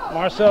 Oh.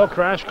 Marcel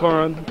Crash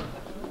Corin.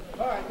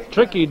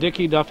 Tricky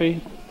Dickie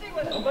Duffy.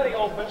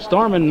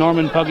 Stormin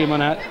Norman Puggy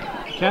Monette.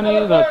 Kenny,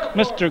 the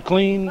Mr.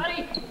 Clean.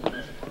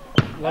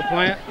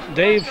 LaPlante.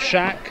 Dave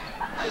Shack.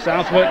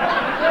 Southwick.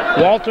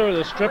 Walter,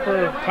 the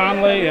stripper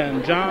Conley,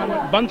 and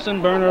John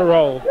Bunsen Burner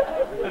Rowe.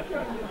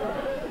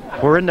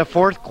 We're in the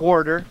fourth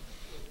quarter.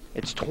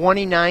 It's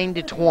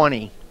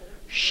 29-20.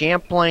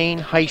 Champlain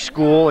High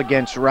School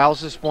against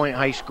Rouses Point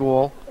High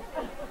School.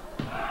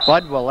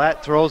 Bud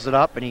Willett throws it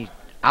up and he's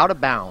out of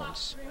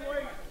bounds.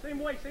 Same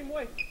way.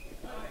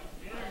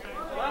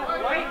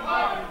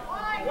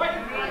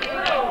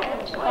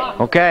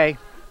 Okay.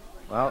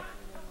 Well,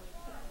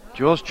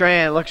 Jules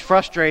Tran looks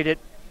frustrated.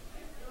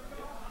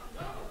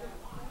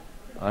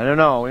 I don't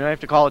know. We might have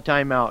to call a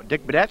timeout.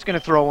 Dick Badette's going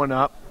to throw one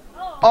up.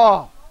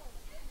 Oh!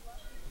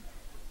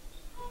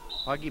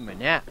 Puggy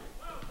Manette.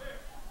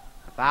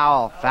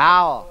 Foul.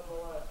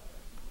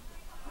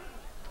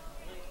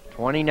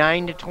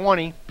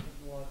 29-20.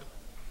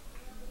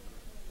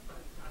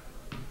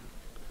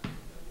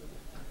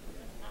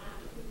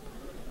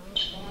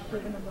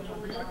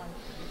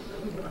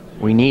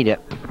 We need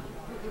it.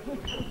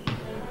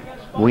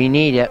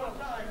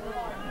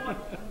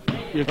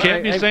 You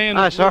can't be saying...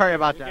 sorry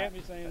about that. Can't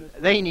be saying this.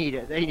 They need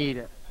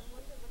it.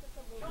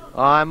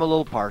 Oh, I'm a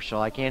little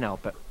partial. I can't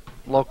help it.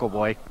 Local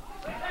boy.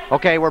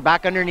 Okay, we're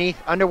back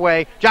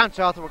underway. John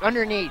Southwick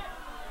underneath.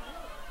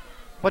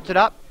 Puts it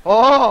up.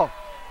 Oh,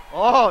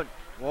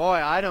 boy,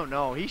 I don't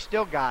know. He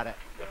still got it.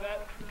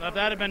 If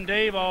that had been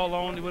Dave all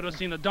alone, you would have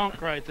seen a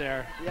dunk right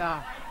there.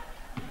 Yeah.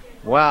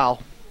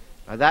 Well,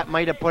 that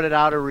might have put it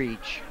out of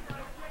reach.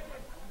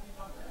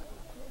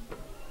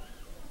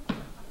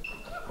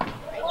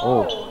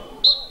 Oh.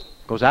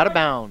 Goes out of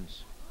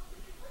bounds.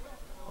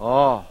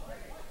 Oh.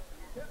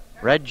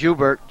 Red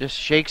Jubert just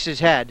shakes his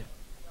head.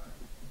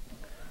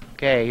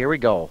 Okay, here we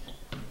go.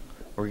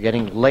 We're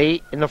getting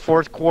late in the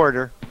fourth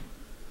quarter.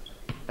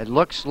 It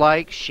looks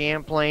like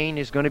Champlain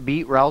is going to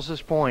beat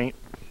Rouses Point.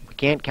 We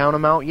can't count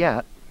them out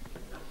yet.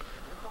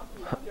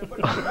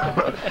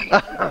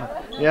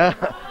 Yeah.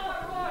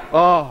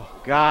 Oh,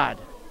 God.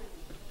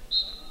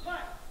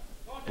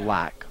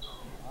 Black.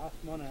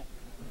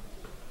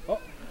 Oh,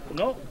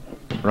 no.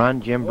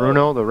 Ron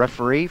Giambruno, the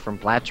referee from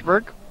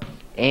Plattsburgh.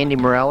 Andy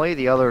Morelli,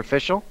 the other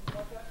official.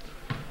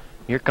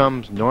 Here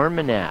comes Norm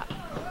Manette.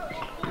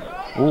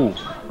 Ooh,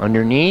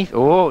 underneath.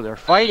 Oh, they're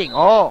fighting.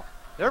 Oh,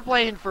 they're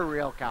playing for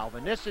real,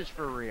 Calvin. This is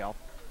for real.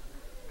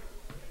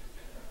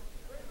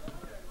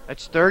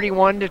 It's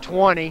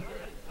 31-20.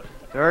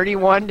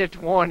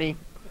 31-20.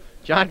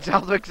 John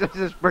Southwick says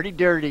it's pretty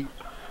dirty.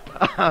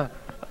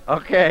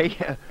 Okay.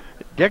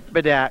 Dick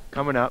Badette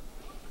coming up.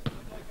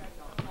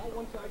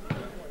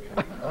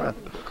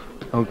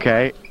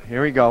 Okay,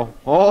 here we go.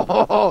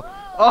 Oh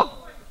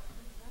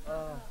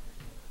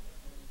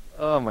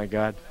my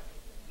God.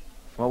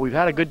 Well, we've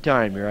had a good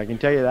time here. I can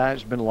tell you that.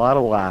 There's been a lot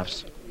of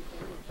laughs.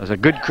 There's a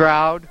good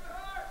crowd.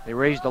 They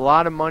raised a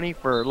lot of money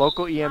for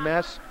local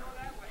EMS.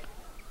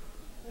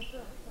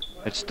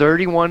 It's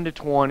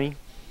 31-20.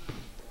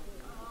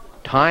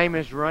 Time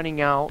is running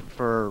out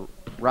for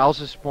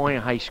Rouses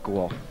Point High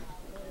School.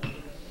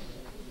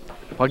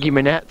 Puggy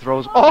Manette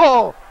throws.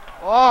 Oh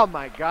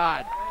my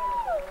God.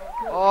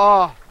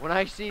 Oh, when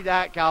I see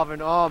that,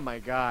 Calvin, oh my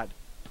God.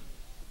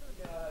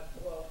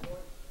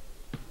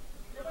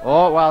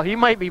 Oh, well, he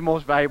might be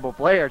most valuable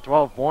player,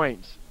 12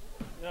 points.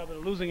 Yeah, but a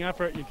losing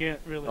effort, you can't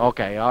really...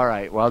 Okay, all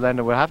right. Well, then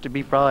it would have to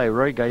be probably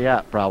Roy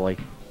Gayette, probably.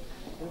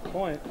 Good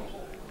point.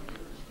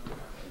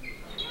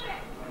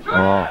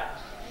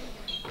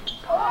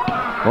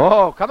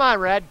 Oh, come on,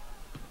 Red.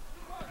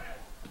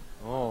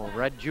 Oh,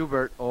 Red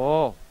Jubert.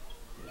 Oh,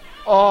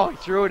 he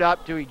threw it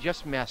up, too. He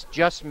just missed.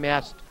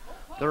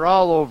 They're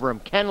all over him.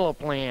 Ken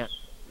LaPlante.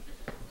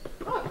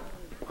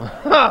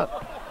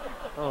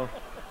 Oh,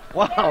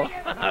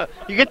 wow.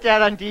 You get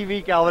that on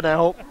TV, Calvin, I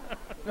hope.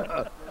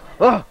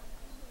 Oh,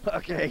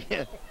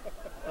 okay.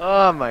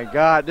 Oh, my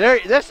God.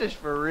 This is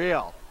for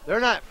real. They're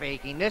not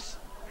faking this.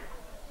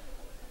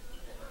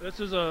 This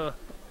is a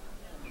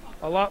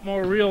lot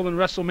more real than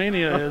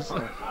WrestleMania is.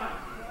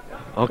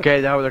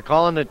 Okay, now they're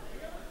calling the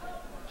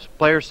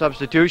player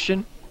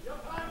substitution.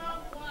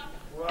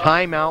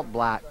 Timeout,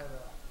 Black.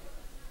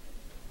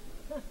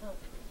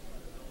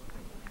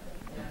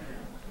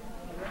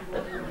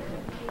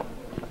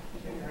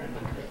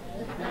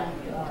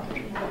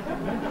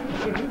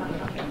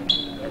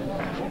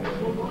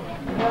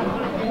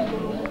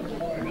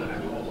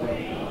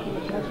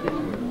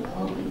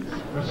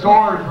 The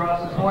scores,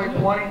 Rouses Point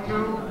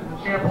 22,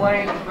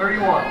 Champlain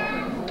 31.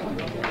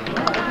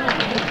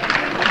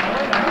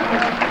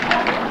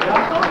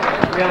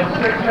 We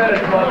have 6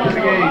 minutes left in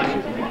the game.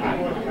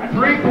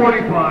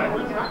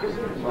 3:45.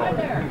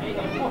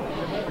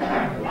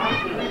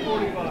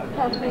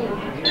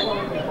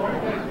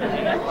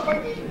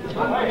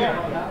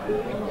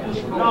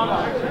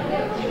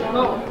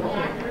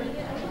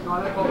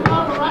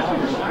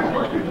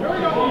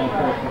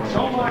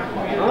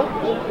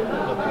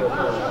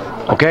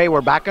 Okay,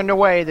 we're back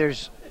underway.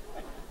 There's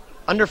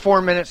under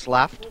 4 minutes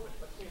left.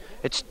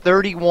 It's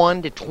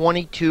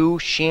 31-22,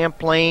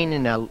 Champlain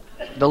in the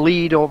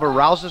lead over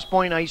Rouses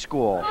Point High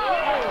School.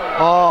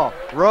 Oh,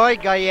 Roy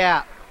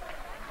Gayat.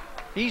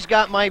 He's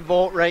got my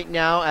vote right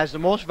now as the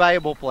most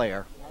valuable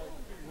player.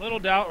 Little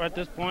doubt at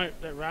this point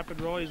that Rapid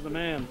Roy is the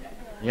man.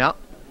 Yep.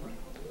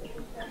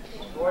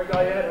 Roy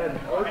Guyette had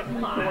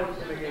 13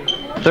 points in the game.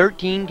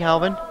 13,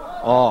 Calvin.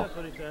 Oh. That's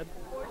what he said.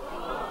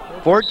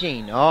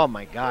 14. Oh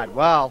my God.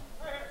 Well,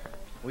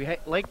 we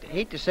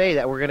hate to say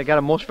that we're going to get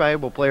a most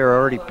valuable player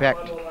already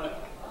picked.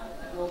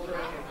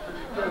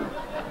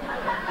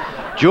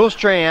 Jules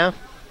Tran,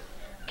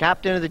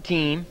 captain of the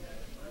team.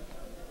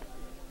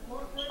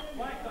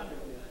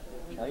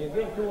 You're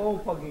getting too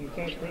old, Puggy. You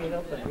can't stay it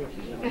up like this.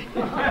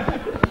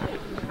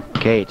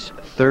 Okay, it's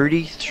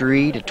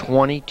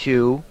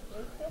 33-22.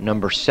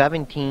 Number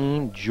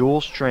 17,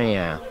 Jules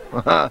Tran.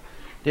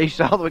 Dave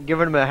Southwood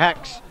giving him a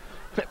hex.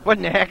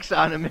 Putting a hex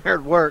on him there,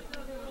 it worked.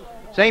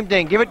 Same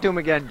thing, give it to him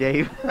again,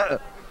 Dave.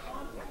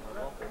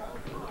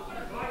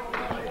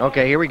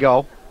 Okay, here we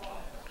go.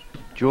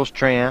 Jules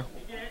Tran.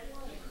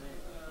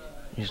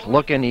 He's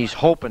looking, he's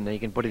hoping that he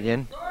can put it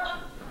in.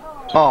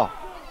 Oh.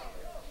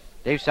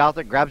 Dave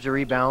Southwick grabs the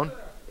rebound.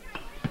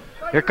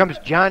 Here comes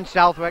John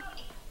Southwick.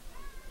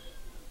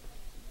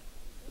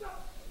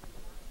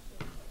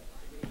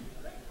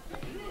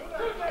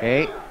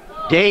 Okay.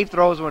 Dave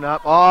throws one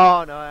up.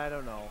 Oh, no, I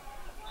don't know.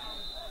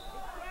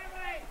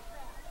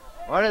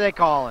 What are they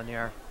calling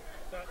here?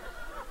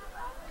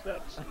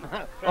 Steps.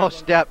 Oh,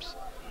 steps.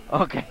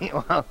 Okay,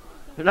 well,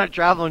 they're not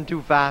traveling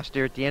too fast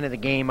here at the end of the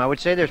game. I would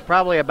say there's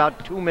probably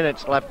about 2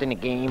 minutes left in the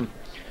game.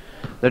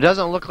 There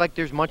doesn't look like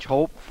there's much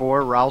hope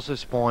for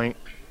Rouses Point.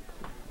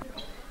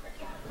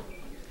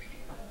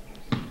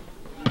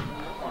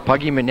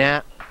 Puggy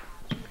Manette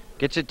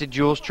gets it to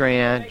Jules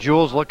Tran.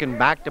 Jules looking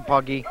back to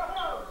Puggy.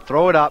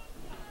 Throw it up.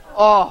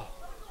 Oh!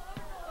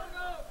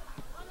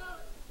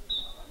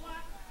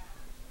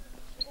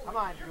 Come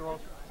on,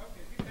 Jules.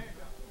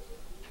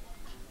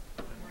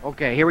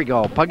 Okay, here we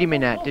go. Puggy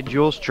Manette to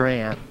Jules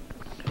Tran.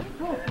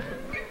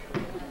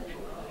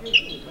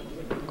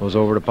 Goes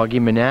over to Puggy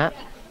Manette.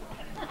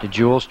 To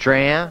Jules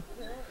Tran.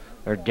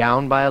 They're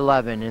down by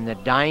 11 in the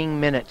dying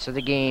minutes of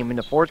the game in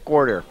the fourth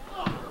quarter.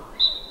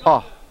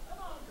 Oh.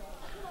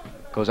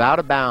 Goes out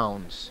of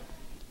bounds.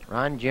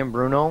 Ron Jim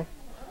Bruno,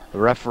 the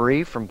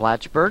referee from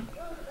Plattsburgh,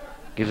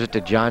 gives it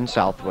to John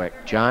Southwick.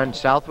 John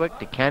Southwick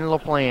to Ken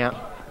LaPlante.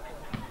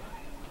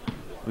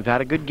 We've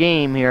had a good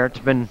game here. It's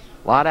been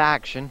a lot of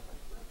action.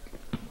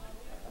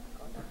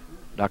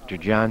 Dr.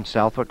 John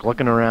Southwick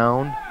looking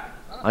around.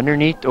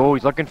 Underneath, oh,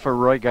 he's looking for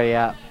Roy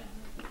Gayat.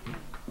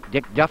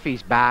 Dick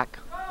Duffy's back.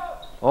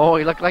 Oh,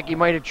 he looked like he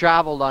might have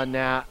traveled on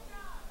that.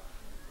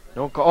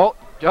 No call.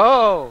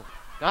 Oh,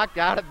 knocked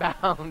out of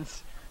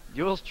bounds.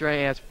 Jules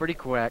Tran, that's pretty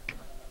quick.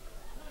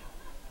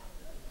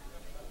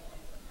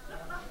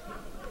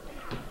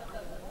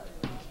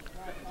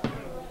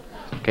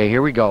 Okay,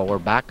 here we go. We're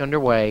back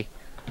underway.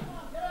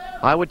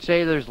 I would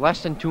say there's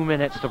less than 2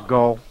 minutes to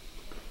go.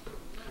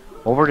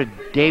 Over to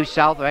Dave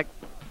Southwick.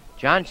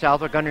 John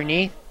Southwick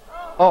underneath.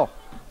 Oh,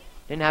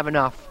 didn't have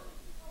enough.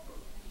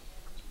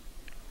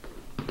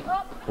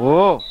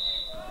 Whoa.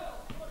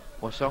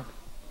 Whistle.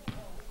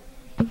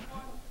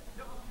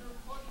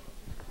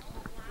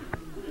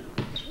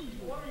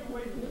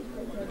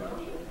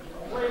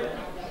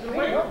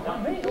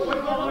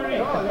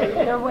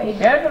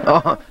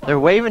 Oh, they're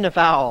waving the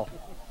foul.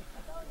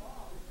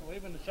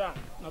 Waving the shot.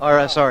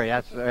 Or sorry,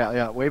 that's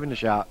waving the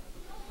shot.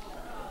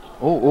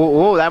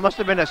 Oh, that must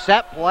have been a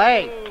set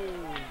play.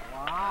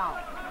 Wow.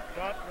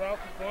 Got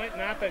Rouses Point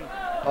napping.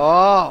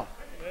 Oh.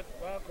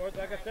 Well, of course,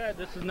 like I said,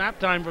 this is nap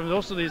time for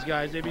most of these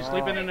guys. They'd be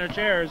sleeping in their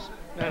chairs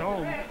at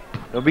home.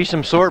 There'll be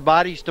some sore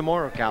bodies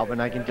tomorrow, Calvin,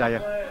 I can tell you.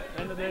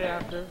 And the day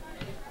after.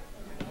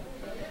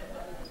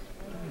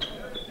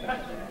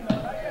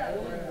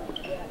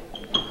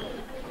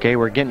 Okay,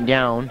 we're getting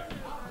down.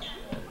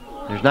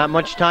 There's not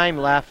much time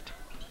left.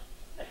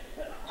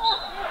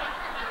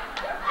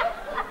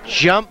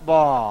 Jump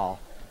ball.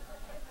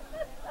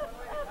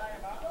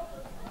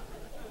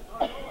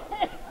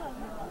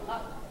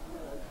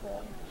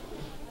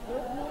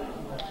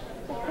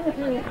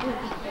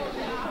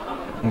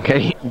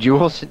 Okay,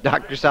 Jules and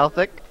Dr.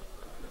 Southwick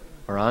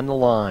are on the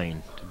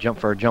line to jump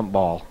for a jump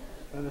ball.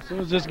 And as soon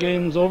as this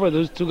game's over,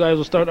 those two guys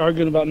will start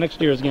arguing about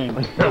next year's game.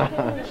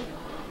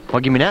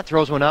 Puggy Manette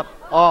throws one up.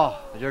 Oh,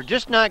 they're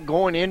just not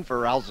going in for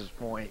Rouses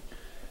Point.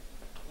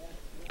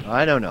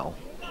 I don't know.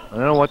 I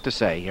don't know what to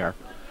say here.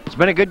 It's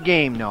been a good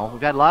game, though.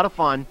 We've had a lot of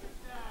fun.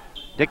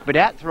 Dick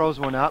Badat throws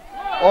one up.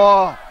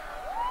 Oh,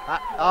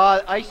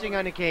 icing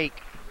on the cake.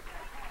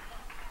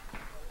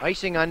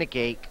 Icing on the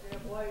cake.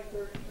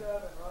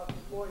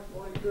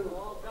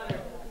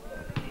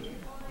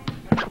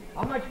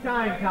 How much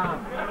time,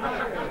 Tom?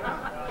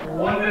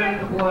 1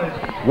 minute to play.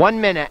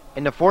 1 minute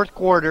in the fourth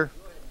quarter.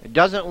 It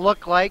doesn't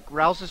look like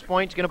Rouses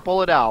Point's going to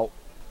pull it out.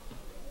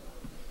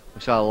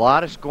 We saw a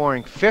lot of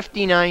scoring.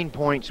 59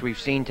 points we've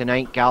seen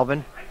tonight,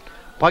 Calvin.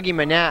 Puggy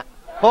Manette.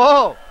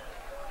 Oh!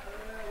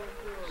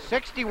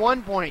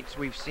 61 points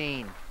we've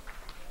seen.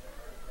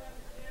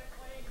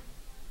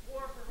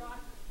 4 for Rouses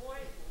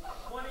Point,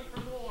 20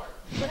 for more.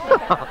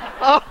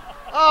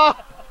 Oh,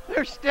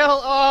 they're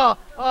still, oh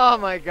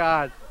my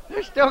God.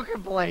 They're still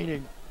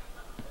complaining.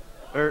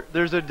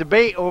 There's a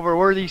debate over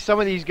where some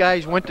of these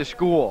guys went to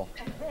school.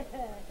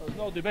 There's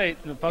no debate.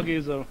 Puggy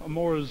is a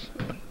Moore's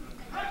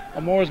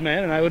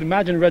man, and I would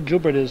imagine Red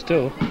Jupiter is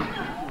too.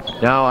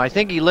 No, I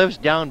think he lives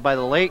down by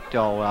the lake,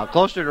 though,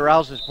 closer to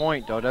Rouses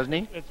Point, though, doesn't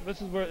he?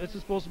 This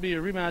is supposed to be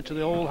a rematch of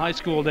the old high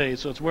school days,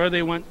 so it's where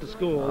they went to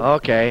school.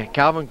 Okay,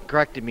 Calvin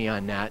corrected me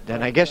on that.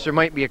 Then I guess there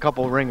might be a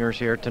couple ringers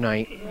here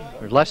tonight.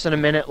 There's less than a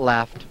minute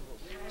left.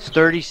 It's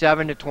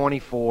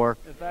 37-24.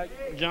 In fact,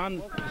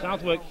 John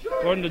Southwick,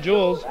 according to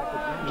Jules,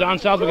 John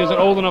Southwick isn't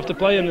old enough to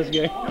play in this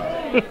game.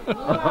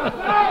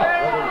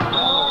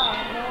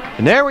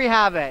 And there we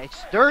have it.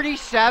 It's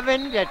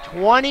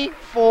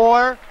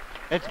 37-24.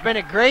 It's been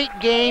a great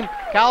game.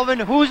 Calvin,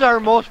 who's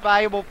our most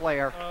valuable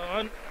player?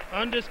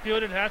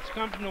 Undisputed has to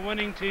come from the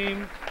winning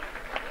team.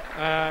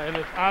 And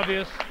it's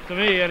obvious, to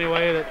me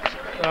anyway,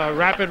 that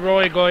Rapid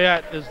Roy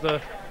Goyette is the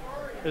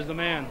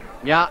man.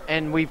 Yeah,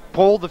 and we've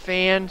polled the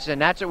fans,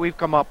 and that's what we've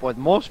come up with.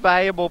 Most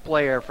valuable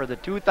player for the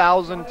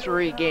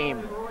 2003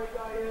 game,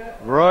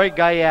 Roy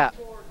Goyette.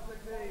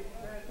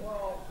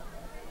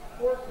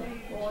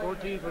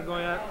 14 for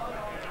Goyette.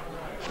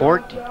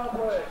 14.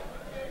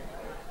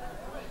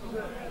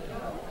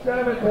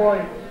 7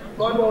 points.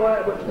 Bud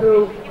Willett with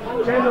 2.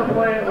 Kendall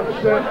Plant with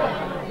 6.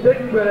 Dick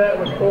Badat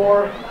with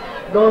 4.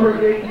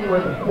 Norbert Gakey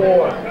with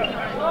 4.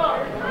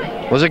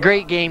 It was a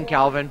great game,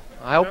 Calvin.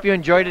 I hope you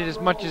enjoyed it as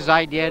much as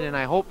I did, and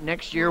I hope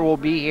next year we'll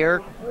be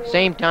here.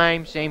 Same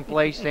time, same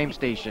place, same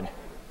station.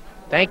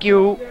 Thank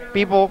you,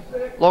 people,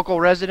 local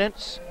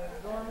residents.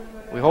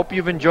 We hope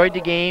you've enjoyed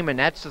the game, and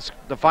that's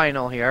the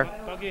final here.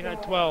 Puggy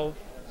had 12,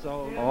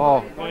 so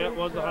Goyette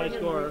was the high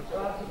scorer.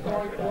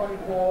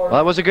 Well,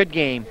 that was a good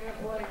game.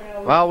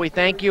 Well, we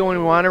thank you, and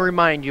we want to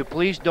remind you,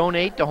 please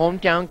donate to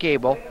Hometown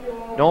Cable.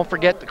 Don't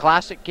forget the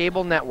Classic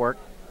Cable Network.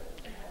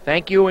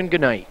 Thank you, and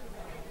good night.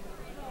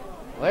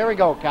 Well, there we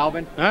go,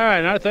 Calvin. All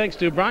right, our thanks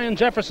to Brian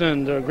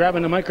Jefferson for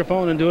grabbing the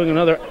microphone and doing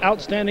another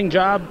outstanding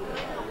job.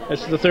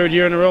 This is the 3rd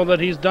year in a row that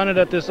he's done it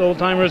at this Old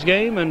Timers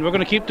game, and we're going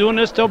to keep doing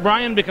this till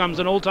Brian becomes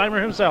an old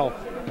timer himself.